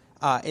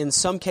in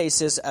some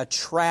cases, a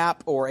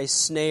trap or a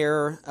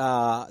snare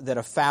that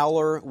a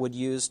fowler would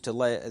use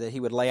that he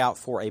would lay out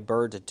for a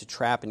bird to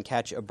trap and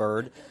catch a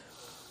bird.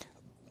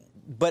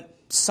 But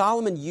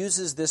Solomon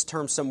uses this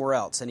term somewhere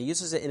else, and he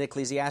uses it in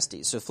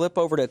Ecclesiastes. So flip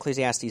over to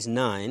Ecclesiastes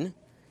 9,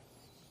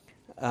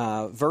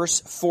 verse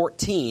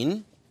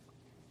 14.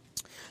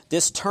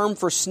 This term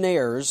for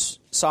snares,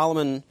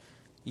 Solomon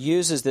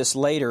uses this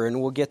later, and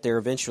we'll get there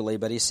eventually,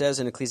 but he says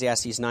in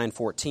Ecclesiastes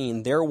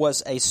 9:14, "There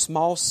was a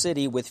small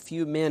city with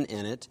few men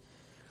in it,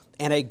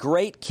 and a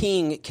great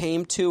king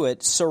came to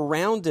it,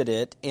 surrounded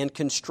it, and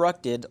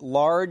constructed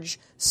large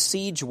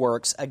siege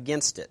works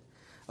against it."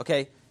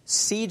 Okay,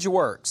 siege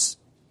works.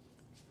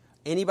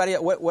 Anybody,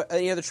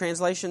 any other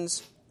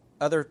translations,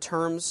 other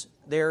terms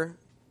there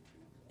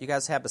you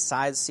guys have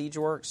besides siege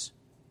works?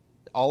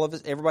 All of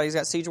it, everybody's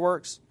got siege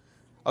works?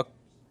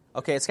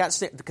 Okay, it's got,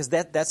 because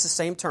that's the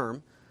same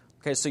term.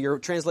 Okay, so your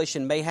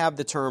translation may have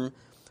the term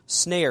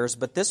snares,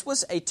 but this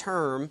was a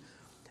term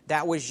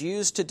that was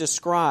used to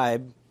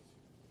describe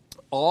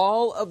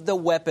all of the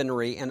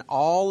weaponry and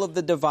all of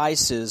the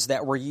devices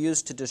that were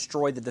used to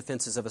destroy the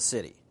defenses of a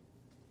city.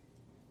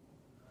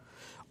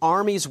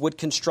 Armies would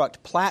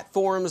construct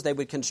platforms, they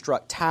would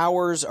construct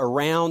towers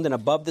around and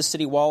above the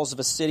city walls of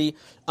a city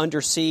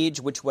under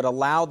siege, which would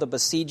allow the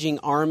besieging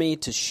army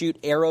to shoot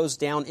arrows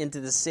down into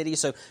the city.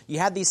 So you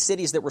had these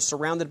cities that were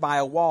surrounded by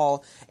a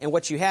wall, and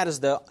what you had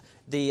is the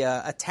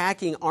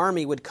attacking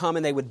army would come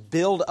and they would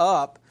build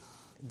up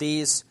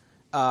these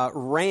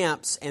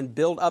ramps and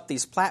build up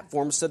these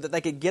platforms so that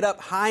they could get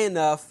up high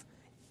enough,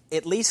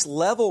 at least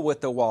level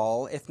with the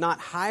wall, if not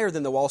higher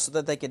than the wall, so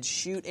that they could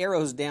shoot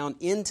arrows down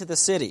into the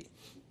city.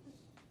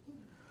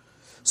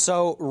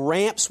 So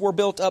ramps were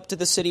built up to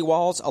the city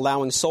walls,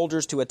 allowing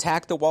soldiers to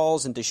attack the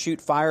walls and to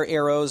shoot fire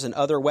arrows and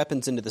other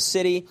weapons into the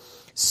city.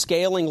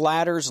 Scaling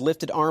ladders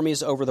lifted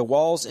armies over the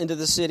walls into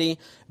the city.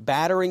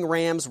 Battering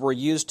rams were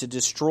used to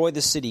destroy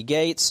the city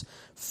gates.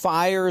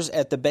 Fires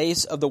at the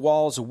base of the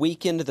walls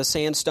weakened the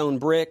sandstone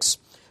bricks.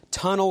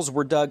 Tunnels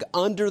were dug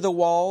under the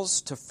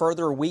walls to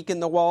further weaken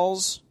the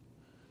walls.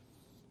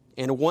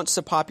 And once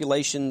the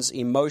population's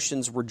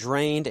emotions were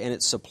drained and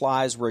its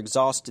supplies were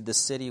exhausted, the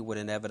city would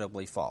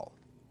inevitably fall.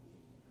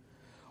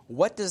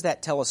 What does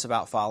that tell us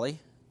about folly?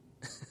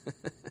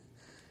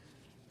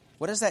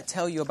 What does that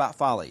tell you about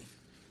folly?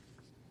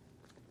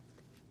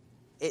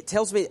 It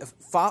tells me,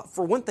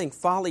 for one thing,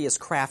 folly is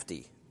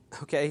crafty,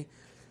 okay?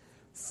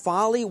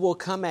 Folly will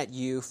come at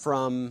you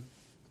from,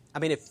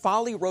 if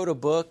folly wrote a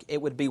book, it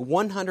would be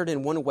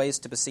 101 ways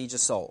to besiege a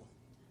soul,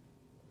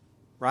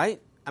 right?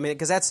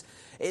 Because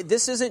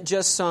this isn't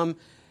just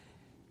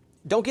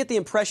don't get the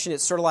impression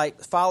it's sort of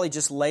like folly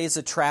just lays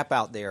a trap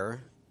out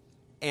there.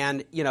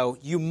 And,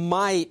 you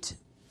might,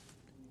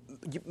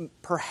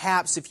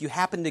 perhaps if you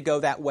happen to go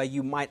that way,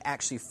 you might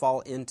actually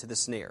fall into the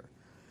snare.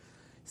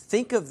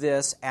 Think of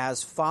this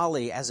as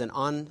folly as an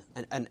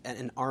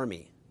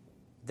army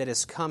that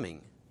is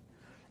coming.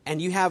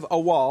 And you have a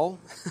wall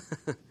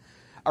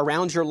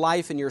around your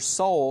life and your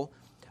soul,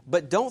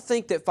 but don't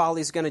think that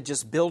folly is going to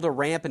just build a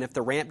ramp, and if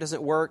the ramp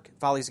doesn't work,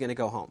 folly is going to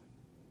go home.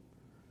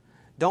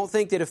 Don't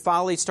think that if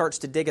folly starts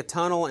to dig a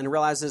tunnel and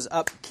realizes,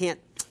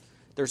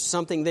 there's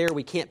something there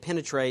we can't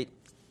penetrate,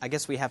 I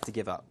guess we have to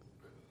give up.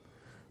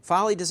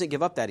 Folly doesn't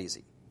give up that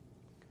easy.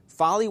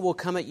 Folly will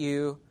come at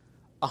you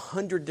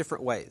 100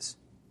 different ways.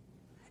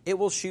 It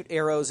will shoot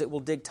arrows, it will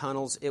dig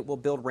tunnels, it will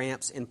build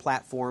ramps and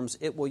platforms,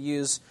 it will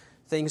use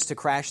things to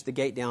crash the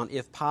gate down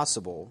if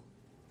possible.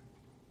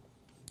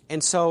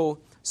 And so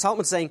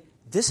Solomon's saying,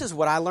 this is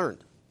what I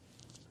learned.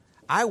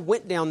 I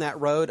went down that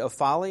road of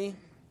folly,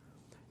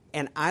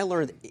 and I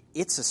learned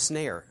it's a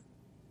snare.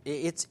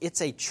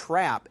 It's a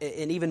trap,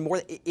 and even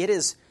more, it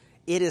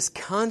is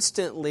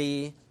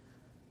constantly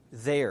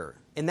there.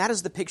 And that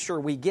is the picture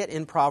we get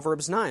in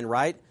Proverbs 9,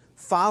 right?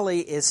 Folly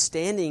is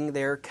standing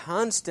there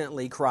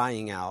constantly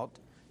crying out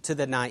to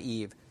the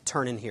naive,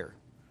 turn in here.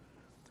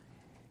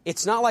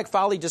 It's not like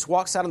folly just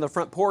walks out on the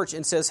front porch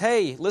and says,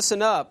 hey,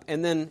 listen up,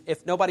 and then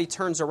if nobody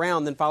turns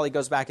around, then folly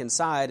goes back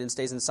inside and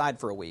stays inside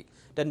for a week.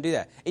 Doesn't do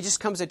that. It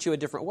just comes at you a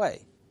different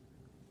way.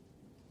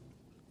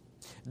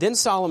 Then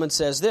Solomon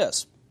says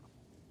this,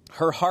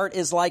 her heart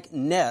is like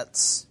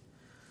nets,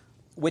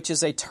 which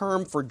is a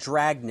term for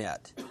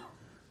dragnet,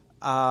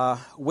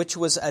 which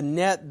was a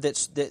net and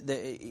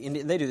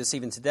they do this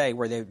even today,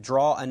 where they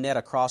draw a net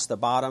across the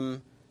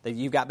bottom.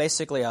 You've got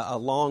basically a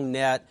long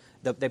net.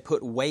 They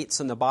put weights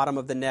in the bottom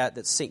of the net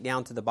that sink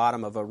down to the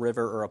bottom of a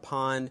river or a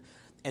pond.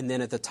 And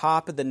then at the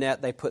top of the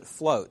net, they put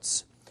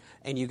floats.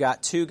 And you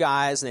got two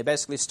guys, and they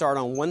basically start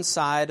on one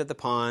side of the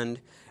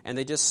pond, and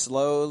they just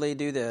slowly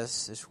do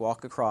this, just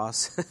walk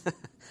across,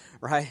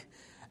 right?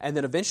 And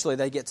then eventually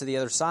they get to the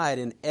other side,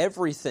 and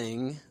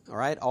everything, all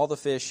right, all the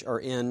fish are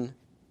in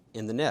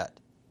the net.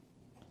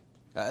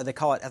 They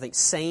call it, I think,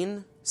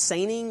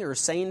 seining or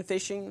seine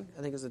fishing,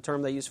 I think is the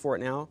term they use for it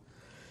now.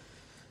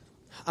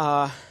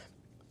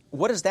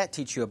 What does that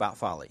teach you about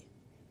folly?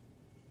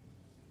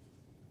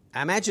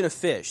 I imagine a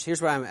fish.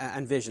 Here's what I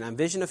envision. I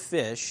envision a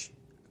fish,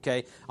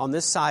 okay, on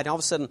this side, and all of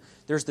a sudden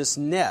there's this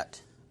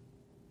net.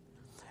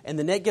 And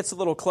the net gets a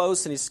little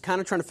close, and he's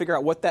kind of trying to figure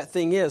out what that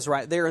thing is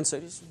right there. And so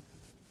just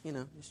I'm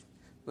going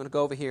to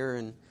go over here,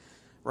 and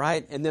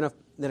right? And then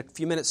a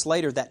few minutes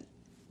later,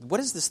 what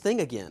is this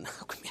thing again?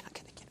 Oh, man, I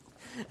gotta get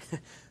it.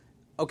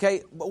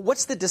 Okay, but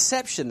what's the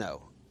deception,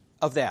 though,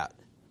 of that?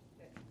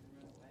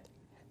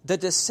 The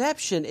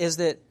deception is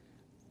that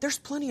there's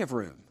plenty of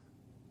room.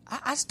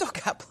 I still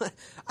got plenty.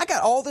 I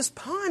got all this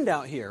pond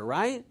out here,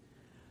 right?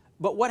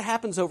 But what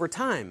happens over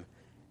time?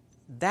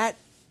 That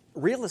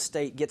real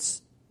estate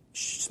gets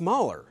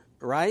smaller,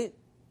 right?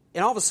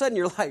 And all of a sudden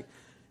you're like,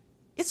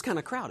 it's kind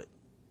of crowded.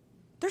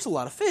 There's a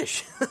lot of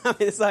fish. I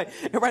mean, it's like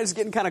everybody's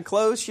getting kind of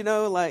close,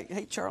 like,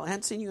 hey, Charlie, I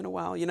hadn't seen you in a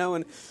while,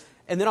 and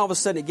then all of a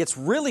sudden it gets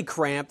really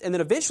cramped, and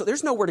then eventually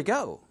there's nowhere to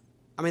go.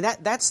 I mean,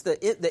 that's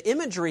the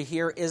imagery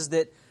here is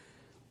that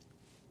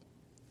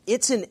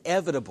it's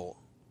inevitable.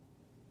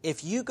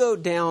 If you go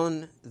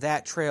down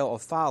that trail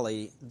of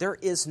folly, there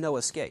is no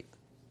escape.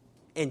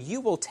 And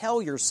you will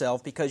tell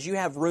yourself, because you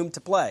have room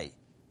to play,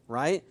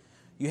 right?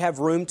 You have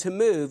room to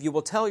move. You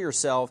will tell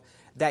yourself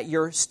that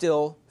you're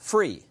still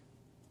free,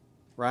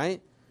 right?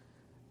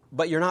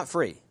 But you're not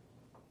free.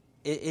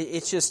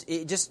 It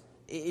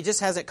just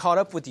hasn't caught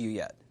up with you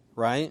yet,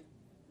 right?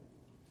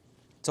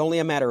 It's only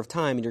a matter of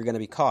time, and you're going to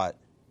be caught.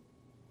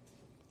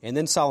 And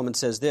then Solomon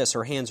says this: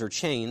 her hands are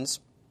chains.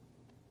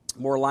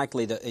 More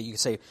likely, you could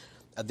say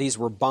these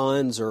were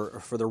bonds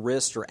or for the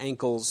wrist or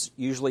ankles,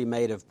 usually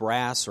made of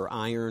brass or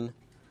iron.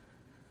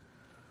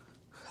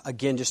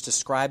 Again, just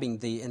describing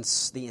the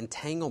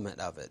entanglement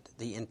of it,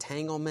 the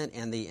entanglement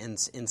and the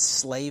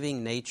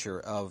enslaving nature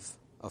of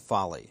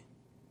folly.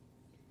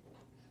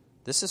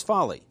 This is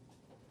folly.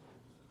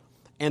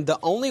 And the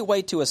only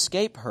way to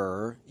escape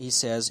her, he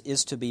says,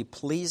 is to be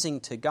pleasing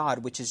to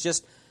God, which is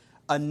just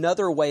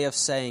another way of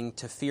saying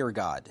to fear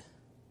God.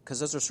 Because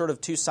those are sort of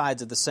two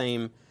sides of the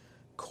same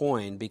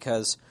coin,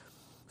 because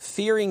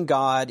fearing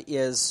God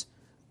is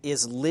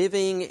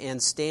living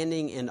and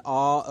standing in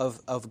awe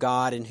of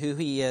God and who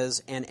He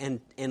is,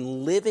 and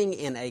living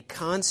in a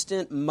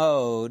constant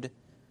mode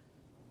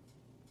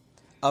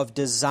of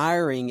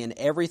desiring in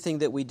everything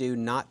that we do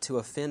not to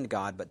offend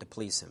God but to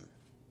please Him.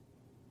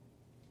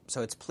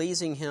 So it's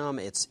pleasing Him,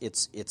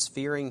 it's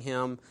fearing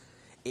Him,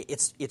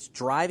 it's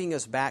driving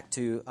us back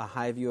to a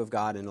high view of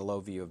God and a low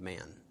view of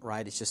man,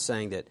 right? It's just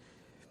saying that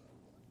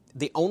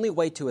the only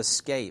way to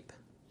escape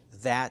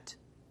that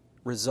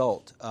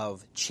result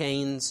of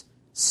chains,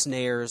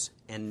 snares,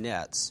 and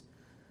nets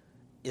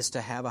is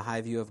to have a high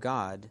view of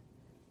God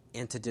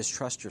and to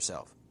distrust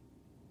yourself,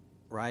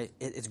 right?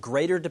 It's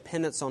greater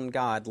dependence on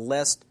God,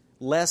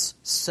 less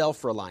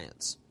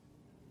self-reliance,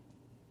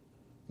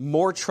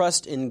 more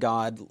trust in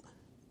God,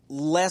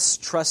 less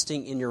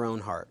trusting in your own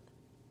heart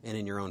and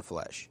in your own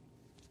flesh.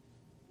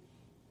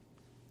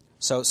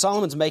 So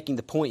Solomon's making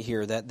the point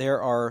here that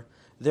there are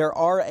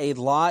a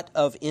lot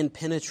of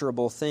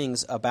impenetrable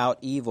things about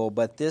evil,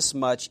 but this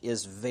much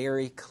is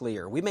very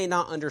clear. We may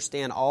not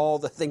understand all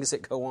the things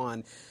that go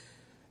on,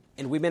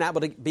 and we may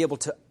not be able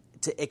to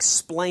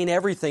explain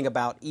everything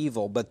about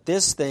evil, but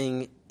this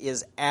thing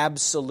is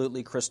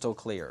absolutely crystal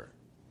clear.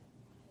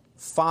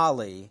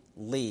 Folly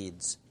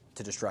leads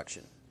to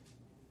destruction,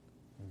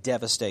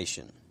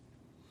 devastation.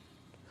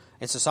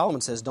 And so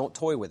Solomon says, don't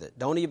toy with it.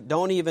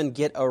 Don't even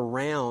get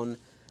around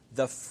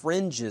the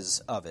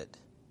fringes of it.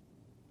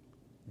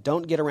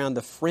 Don't get around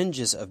the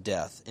fringes of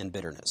death and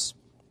bitterness.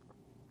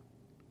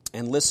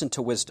 And listen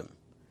to wisdom.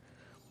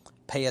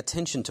 Pay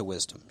attention to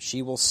wisdom.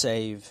 She will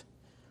save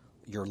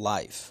your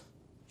life.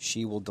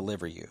 She will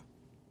deliver you.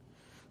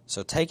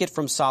 So take it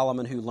from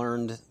Solomon, who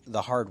learned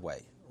the hard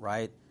way,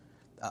 right?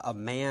 A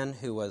man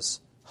who was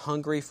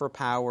hungry for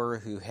power,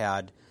 who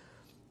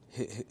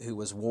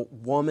was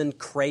woman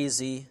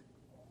crazy,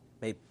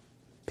 made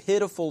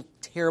pitiful,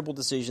 terrible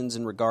decisions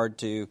in regard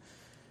to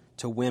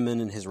women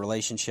and his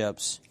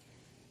relationships.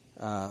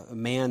 A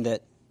man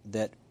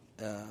that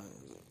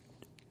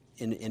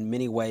in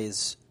many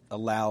ways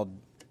allowed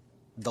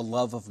the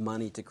love of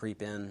money to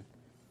creep in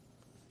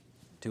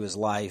to his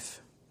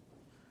life.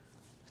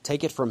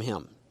 Take it from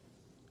him.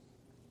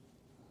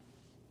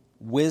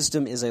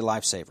 Wisdom is a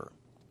lifesaver.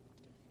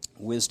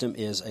 Wisdom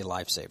is a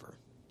lifesaver.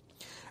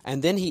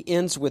 And then he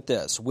ends with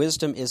this.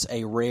 Wisdom is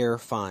a rare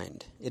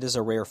find. It is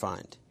a rare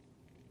find.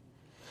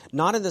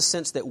 Not in the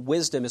sense that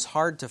wisdom is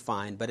hard to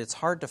find, but it's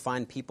hard to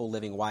find people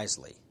living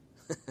wisely.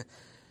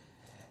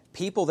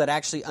 People that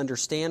actually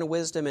understand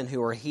wisdom and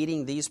who are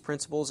heeding these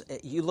principles.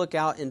 You look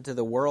out into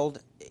the world,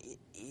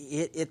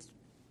 it's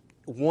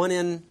one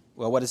in,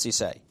 well, what does he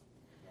say?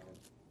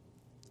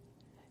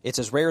 It's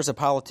as rare as a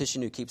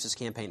politician who keeps his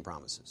campaign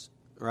promises,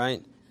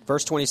 right?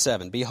 Verse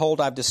 27,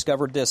 "Behold, I've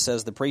discovered this,"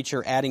 says the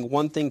preacher, adding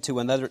one thing to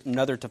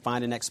another to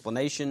find an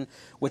explanation,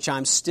 "which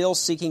I'm still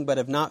seeking but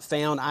have not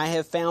found. I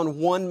have found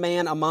one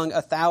man among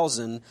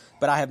 1,000,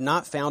 but I have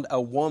not found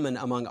a woman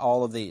among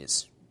all of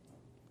these."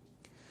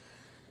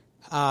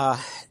 And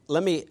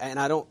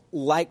I don't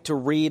like to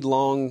read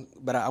long,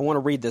 but I want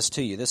to read this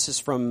to you. This is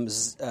from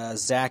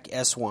Zach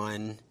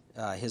Eswine,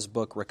 his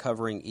book,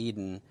 Recovering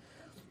Eden.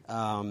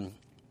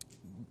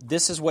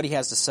 This is what he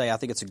has to say. I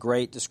think it's a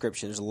great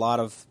description. There's a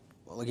lot of,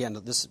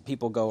 again,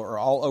 people are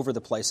all over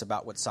the place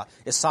about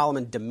is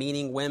Solomon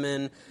demeaning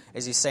women?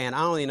 Is he saying,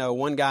 I only know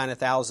one guy in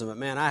 1,000, but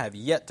man, I have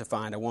yet to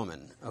find a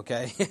woman,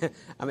 okay?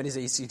 I mean, is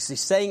he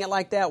saying it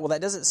like that? Well,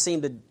 that doesn't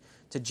seem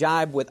to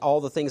jibe with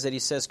all the things that he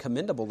says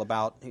commendable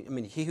about. I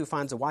mean, he who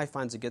finds a wife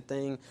finds a good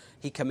thing.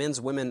 He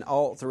commends women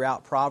all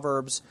throughout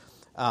Proverbs.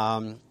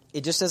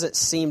 It just doesn't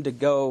seem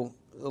to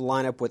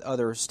line up with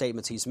other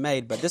statements he's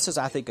made, but this is,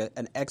 I think,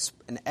 an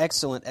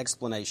excellent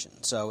explanation.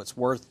 So it's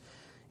worth,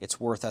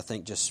 I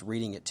think, just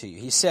reading it to you.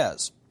 He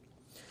says,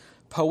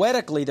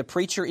 poetically, the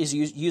preacher is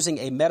using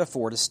a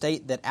metaphor to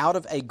state that out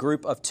of a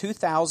group of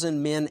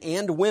 2,000 men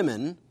and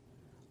women,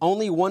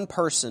 only one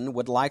person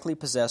would likely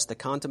possess the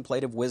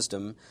contemplative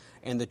wisdom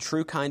and the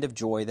true kind of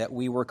joy that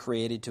we were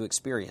created to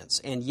experience.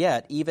 And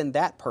yet, even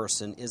that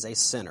person is a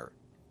sinner.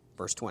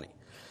 Verse 20.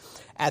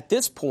 At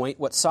this point,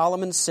 what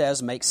Solomon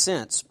says makes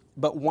sense,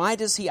 but why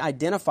does he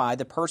identify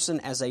the person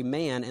as a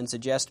man and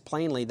suggest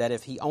plainly that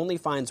if he only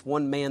finds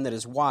one man that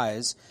is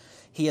wise,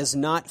 he has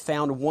not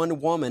found one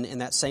woman in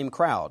that same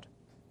crowd?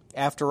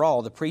 After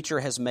all, the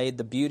preacher has made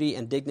the beauty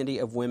and dignity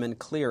of women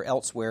clear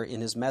elsewhere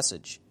in his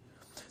message.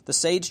 The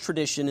sage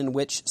tradition in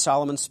which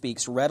Solomon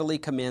speaks readily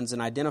commends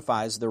and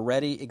identifies the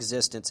ready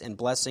existence and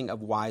blessing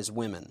of wise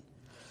women.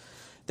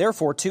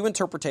 Therefore, two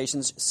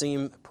interpretations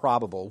seem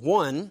probable.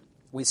 One,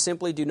 we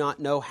simply do not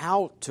know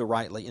how to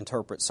rightly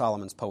interpret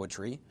Solomon's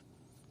poetry.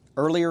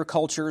 Earlier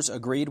cultures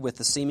agreed with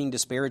the seeming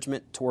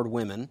disparagement toward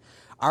women.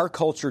 Our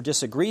culture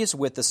disagrees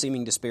with the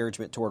seeming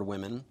disparagement toward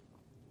women.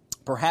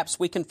 Perhaps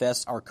we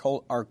confess our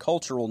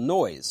cultural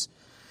noise.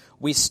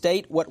 We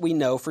state what we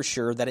know for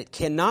sure that it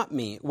cannot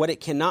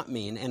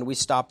mean, and we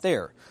stop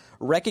there.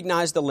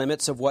 Recognize the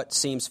limits of what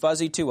seems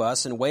fuzzy to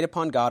us and wait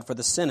upon God for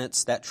the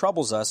sentence that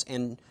troubles us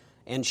and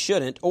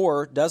shouldn't,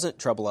 or doesn't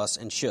trouble us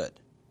and should.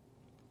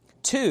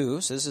 Two,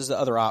 so this is the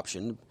other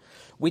option,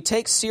 we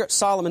take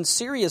Solomon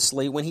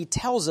seriously when he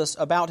tells us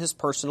about his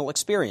personal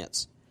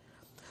experience.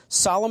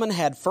 Solomon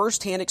had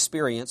first-hand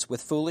experience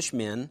with foolish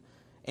men,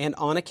 and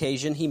on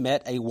occasion he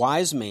met a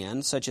wise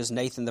man, such as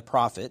Nathan the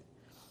prophet.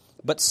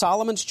 But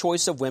Solomon's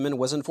choice of women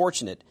was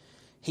unfortunate.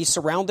 He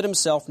surrounded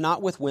himself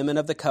not with women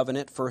of the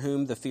covenant for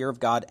whom the fear of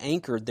God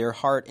anchored their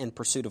heart in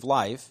pursuit of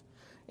life.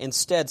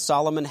 Instead,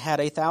 Solomon had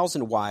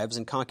 1,000 wives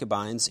and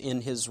concubines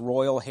in his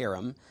royal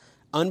harem,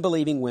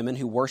 unbelieving women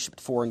who worshipped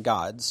foreign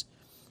gods,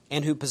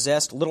 and who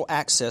possessed little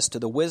access to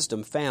the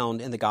wisdom found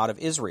in the God of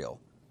Israel.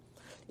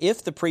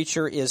 If the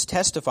preacher is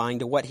testifying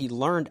to what he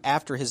learned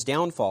after his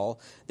downfall,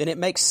 then it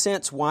makes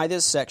sense why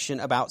this section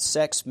about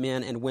sex,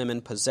 men, and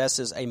women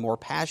possesses a more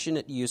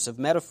passionate use of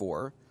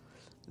metaphor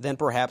than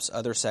perhaps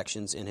other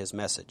sections in his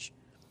message.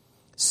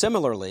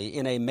 Similarly,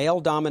 in a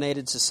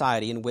male-dominated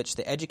society in which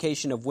the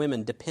education of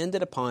women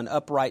depended upon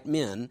upright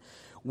men,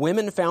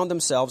 women found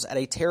themselves at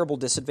a terrible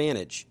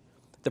disadvantage.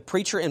 The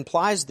preacher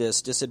implies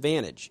this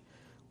disadvantage.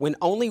 When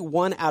only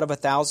 1 out of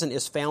 1,000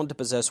 is found to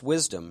possess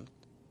wisdom,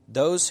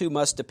 those who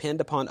must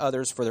depend upon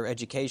others for their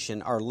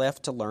education are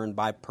left to learn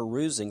by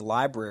perusing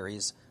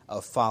libraries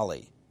of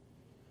folly.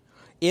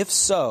 If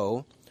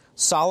so,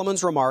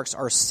 Solomon's remarks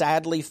are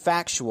sadly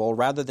factual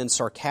rather than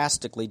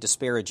sarcastically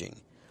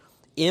disparaging.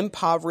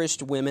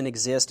 Impoverished women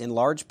exist in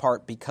large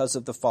part because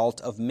of the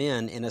fault of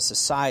men in a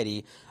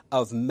society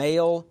of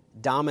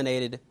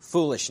male-dominated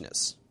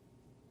foolishness.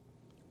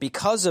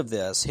 Because of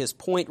this, his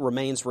point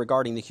remains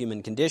regarding the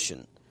human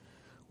condition.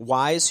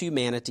 Wise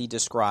humanity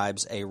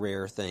describes a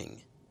rare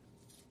thing.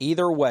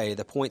 Either way,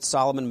 the point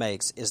Solomon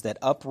makes is that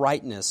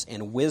uprightness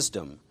and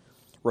wisdom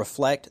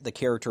reflect the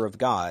character of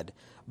God,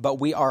 but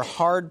we are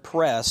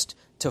hard-pressed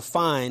to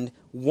find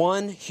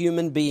one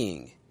human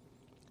being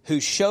who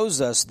shows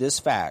us this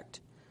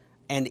fact,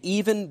 and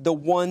even the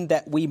one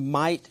that we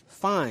might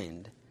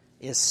find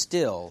is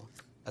still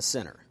a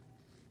sinner.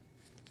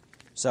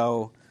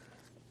 So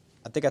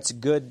I think that's a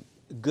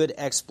good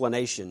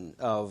explanation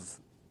of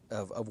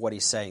what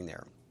he's saying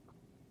there.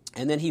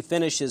 And then he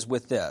finishes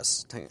with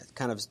this,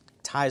 kind of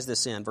ties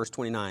this in, verse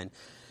 29.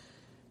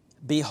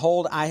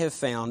 Behold, I have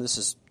found, this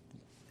is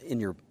in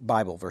your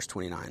Bible, verse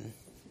 29.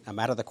 I'm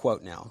out of the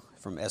quote now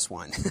from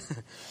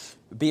S1.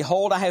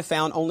 Behold, I have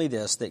found only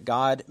this, that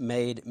God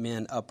made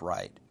men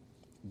upright,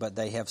 but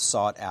they have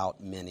sought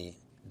out many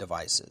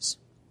devices.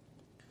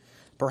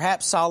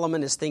 Perhaps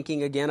Solomon is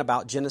thinking again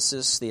about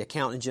Genesis, the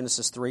account in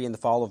Genesis 3 and the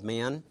fall of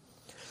man.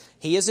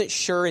 He isn't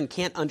sure and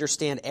can't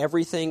understand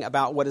everything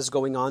about what is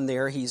going on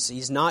there.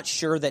 He's not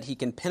sure that he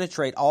can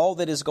penetrate all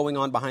that is going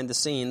on behind the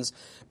scenes.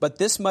 But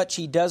this much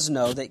he does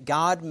know, that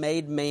God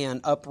made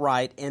man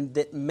upright and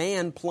that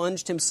man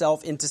plunged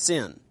himself into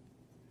sin.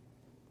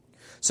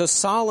 So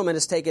Solomon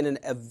has taken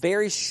a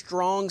very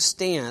strong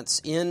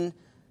stance in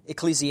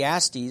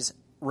Ecclesiastes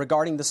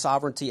regarding the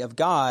sovereignty of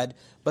God.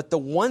 But the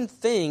one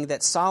thing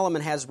that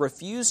Solomon has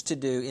refused to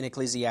do in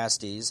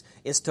Ecclesiastes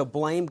is to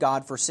blame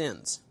God for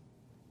sins.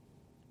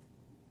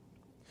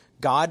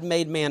 God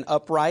made man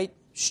upright,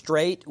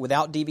 straight,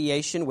 without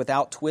deviation,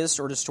 without twists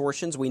or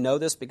distortions. We know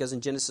this because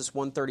in Genesis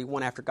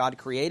 1:31, after God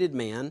created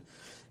man,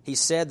 he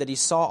said that he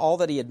saw all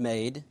that he had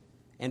made,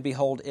 and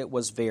behold, it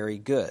was very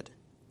good.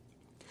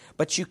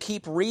 But you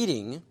keep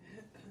reading,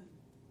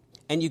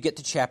 and you get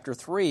to chapter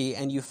 3,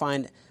 and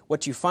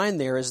what you find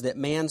there is that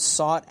man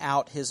sought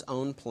out his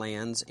own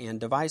plans and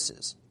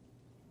devices.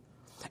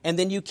 And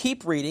then you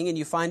keep reading, and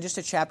you find just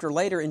a chapter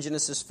later in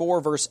Genesis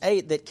 4, verse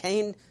 8, that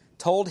Cain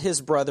told his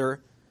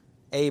brother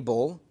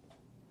Abel,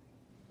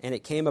 and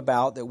it came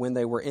about that when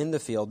they were in the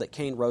field, that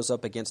Cain rose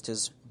up against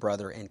his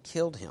brother and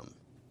killed him.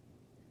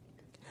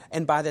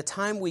 And by the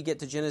time we get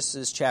to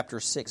Genesis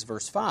chapter 6,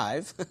 verse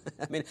 5,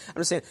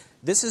 I'm saying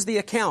this is the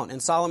account,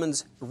 and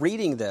Solomon's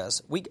reading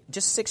this.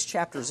 Just 6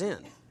 chapters in.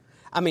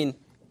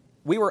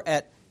 We were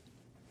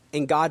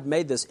and God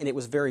made this, and it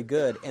was very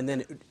good. And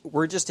then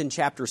we're just in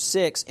chapter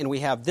 6, and we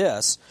have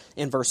this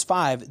in verse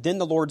 5. Then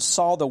the Lord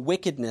saw the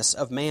wickedness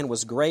of man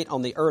was great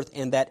on the earth,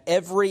 and that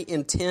every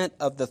intent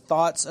of the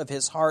thoughts of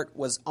his heart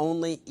was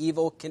only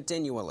evil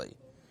continually.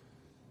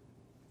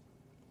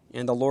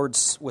 And the Lord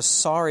was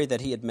sorry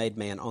that he had made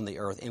man on the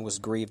earth and was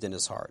grieved in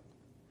his heart.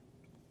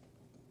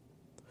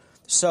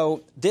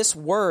 So this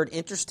word,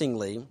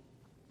 interestingly,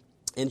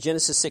 in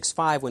Genesis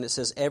 6:5, when it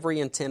says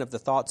every intent of the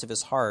thoughts of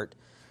his heart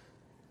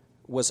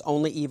was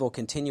only evil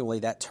continually,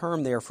 that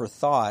term there for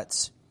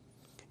thoughts,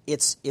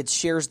 it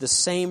shares the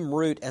same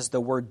root as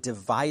the word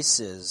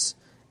devices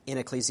in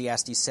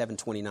Ecclesiastes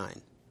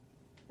 7:29.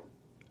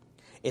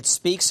 It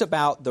speaks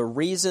about the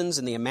reasons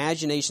and the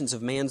imaginations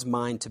of man's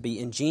mind to be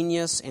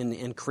ingenious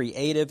and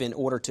creative in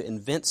order to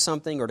invent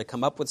something or to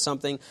come up with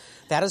something.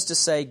 That is to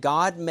say,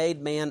 God made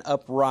man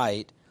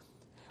upright,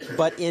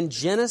 but in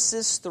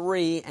Genesis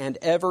 3 and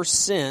ever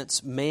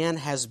since, man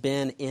has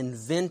been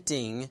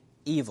inventing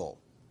evil.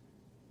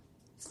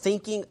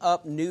 Thinking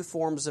up new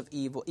forms of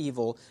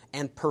evil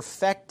and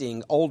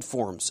perfecting old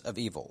forms of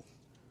evil.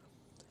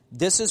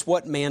 This is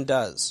what man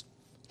does.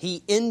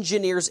 He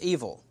engineers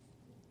evil.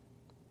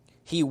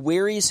 He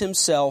wearies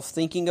himself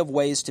thinking of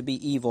ways to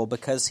be evil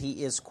because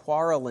he is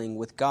quarreling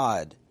with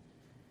God,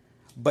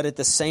 but at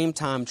the same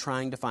time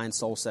trying to find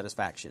soul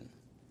satisfaction.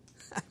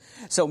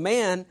 So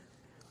man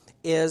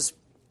is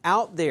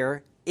out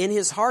there, in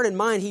his heart and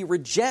mind, he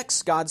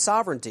rejects God's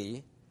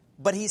sovereignty,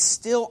 but he's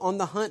still on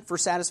the hunt for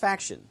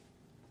satisfaction.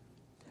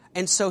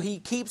 And so he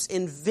keeps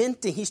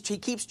inventing, he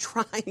keeps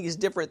trying these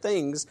different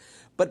things,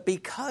 but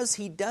because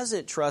he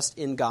doesn't trust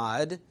in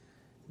God,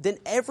 then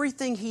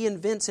everything he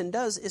invents and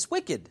does is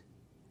wicked,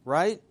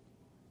 right?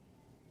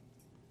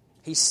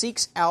 He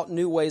seeks out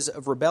new ways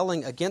of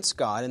rebelling against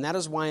God, and that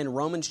is why in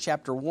Romans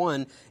chapter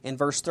 1 and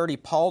verse 30,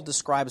 Paul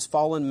describes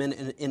fallen men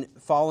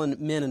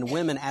and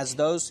women as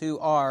those who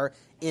are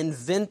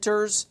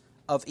inventors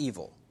of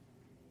evil.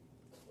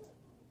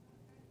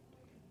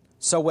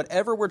 So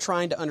whatever we're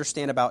trying to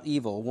understand about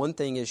evil, one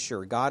thing is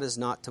sure, God is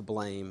not to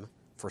blame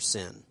for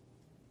sin.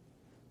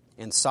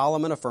 And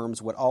Solomon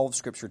affirms what all of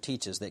Scripture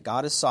teaches, that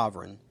God is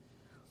sovereign,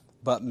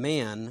 but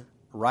man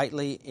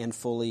rightly and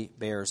fully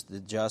bears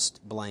the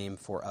just blame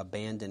for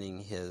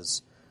abandoning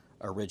his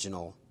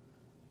original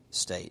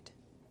state.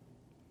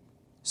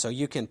 So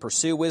you can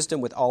pursue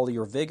wisdom with all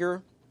your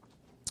vigor.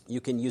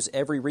 You can use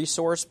every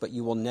resource, but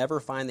you will never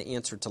find the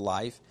answer to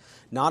life.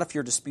 Not if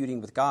you're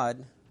disputing with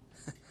God.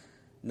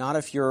 Not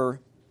if you're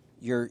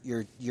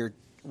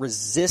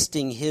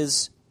resisting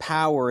his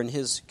power and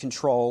his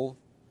control,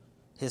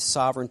 his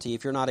sovereignty,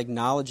 if you're not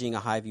acknowledging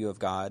a high view of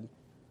God.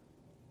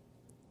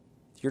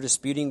 If you're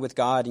disputing with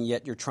God and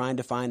yet you're trying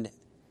to find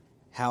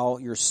how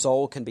your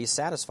soul can be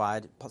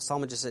satisfied,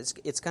 Solomon just says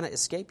it's going to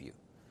escape you.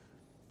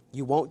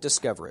 You won't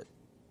discover it.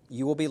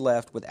 You will be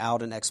left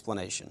without an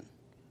explanation.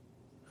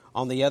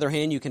 On the other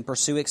hand, you can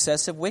pursue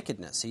excessive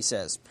wickedness, he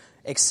says.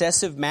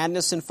 Excessive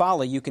madness and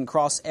folly. You can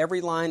cross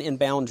every line and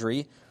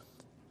boundary,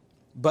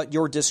 but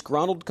your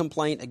disgruntled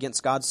complaint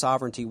against God's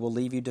sovereignty will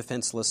leave you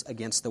defenseless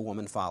against the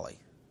woman folly.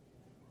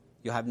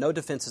 You'll have no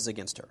defenses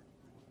against her.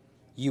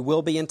 You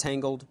will be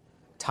entangled,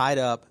 tied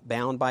up,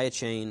 bound by a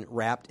chain,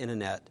 wrapped in a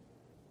net.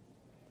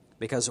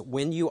 Because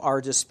when you are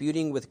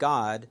disputing with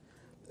God,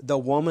 the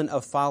woman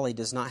of folly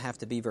does not have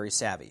to be very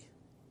savvy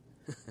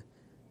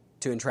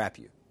to entrap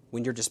you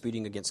when you're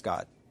disputing against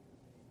God.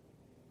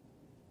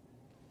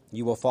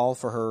 You will fall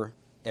for her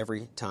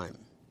every time.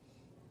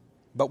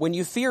 But when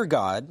you fear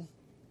God,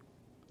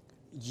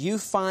 you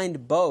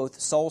find both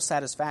soul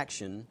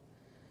satisfaction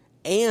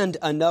and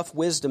enough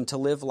wisdom to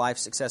live life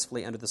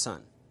successfully under the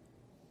sun.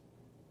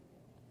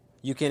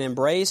 You can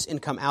embrace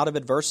and come out of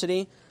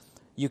adversity.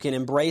 You can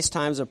embrace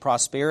times of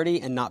prosperity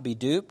and not be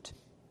duped.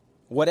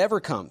 Whatever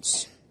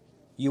comes,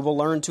 you will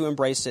learn to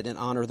embrace it and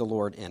honor the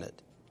Lord in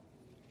it.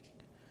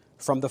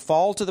 From the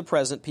fall to the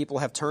present, people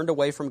have turned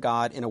away from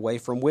God and away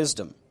from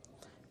wisdom.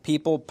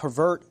 People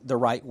pervert the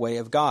right way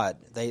of God.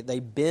 They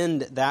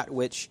bend that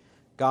which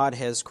God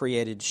has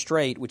created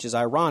straight, which is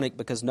ironic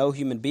because no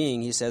human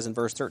being, he says in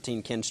verse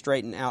 13, can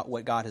straighten out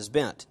what God has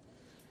bent.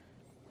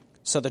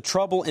 So the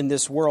trouble in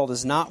this world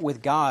is not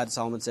with God,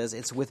 Solomon says,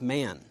 it's with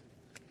man.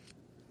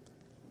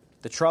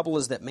 The trouble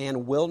is that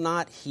man will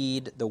not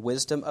heed the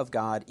wisdom of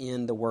God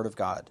in the Word of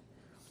God.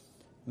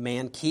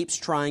 Man keeps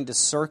trying to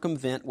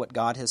circumvent what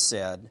God has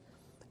said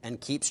and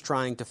keeps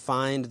trying to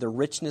find the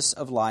richness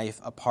of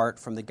life apart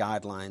from the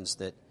guidelines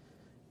that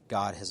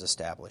God has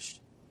established.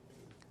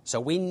 So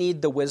we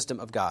need the wisdom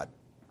of God.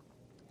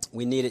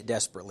 We need it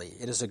desperately.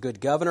 It is a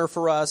good governor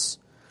for us.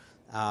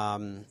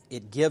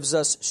 It gives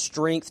us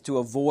strength to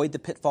avoid the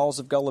pitfalls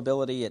of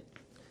gullibility. It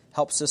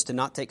helps us to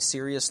not take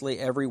seriously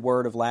every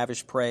word of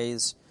lavish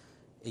praise.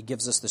 It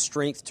gives us the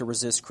strength to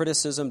resist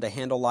criticism, to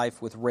handle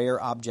life with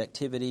rare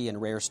objectivity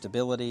and rare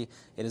stability.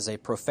 It is a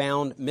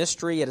profound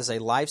mystery, it is a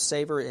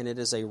lifesaver, and it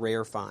is a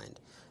rare find.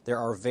 There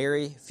are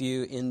very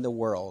few in the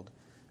world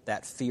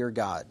that fear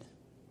God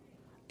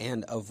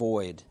and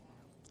avoid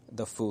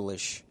the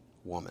foolish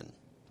woman.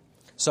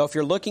 So if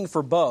you're looking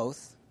for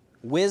both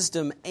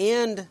wisdom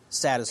and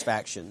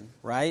satisfaction,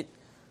 right?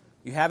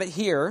 You have it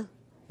here,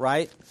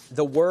 right?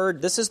 The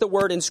word, this is the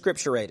word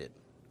inscripturated,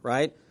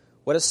 right?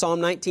 What does Psalm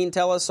 19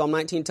 tell us? Psalm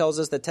 19 tells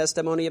us the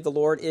testimony of the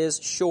Lord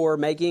is sure,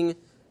 making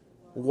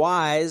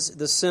wise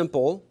the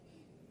simple,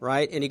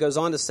 right? And he goes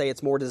on to say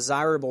it's more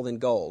desirable than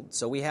gold.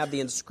 So we have the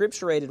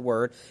inscripturated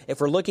word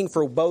if we're looking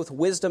for both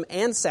wisdom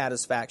and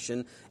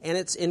satisfaction, and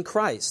it's in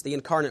Christ, the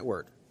incarnate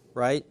word,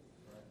 right?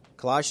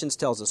 Colossians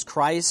tells us,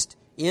 Christ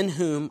in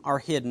whom are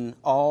hidden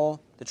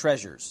all the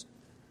treasures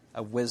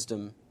of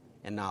wisdom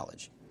and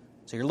knowledge.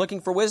 So you're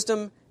looking for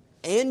wisdom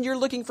and you're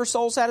looking for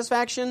soul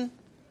satisfaction.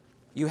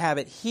 You have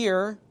it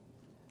here,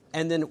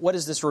 and then what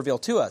does this reveal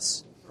to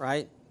us,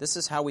 right? This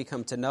is how we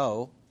come to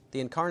know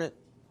the incarnate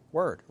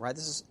Word, right?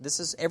 This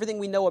is everything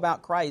we know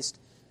about Christ,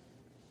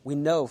 we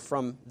know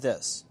from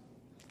this,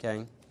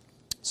 okay?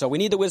 So we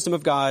need the wisdom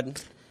of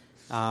God.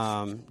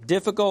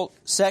 Difficult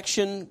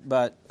section,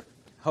 but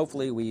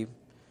hopefully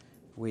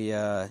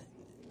we're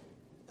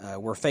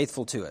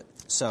faithful to it.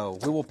 So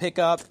we will pick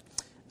up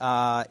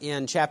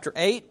in chapter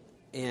 8,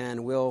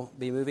 and we'll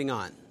be moving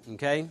on,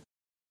 okay?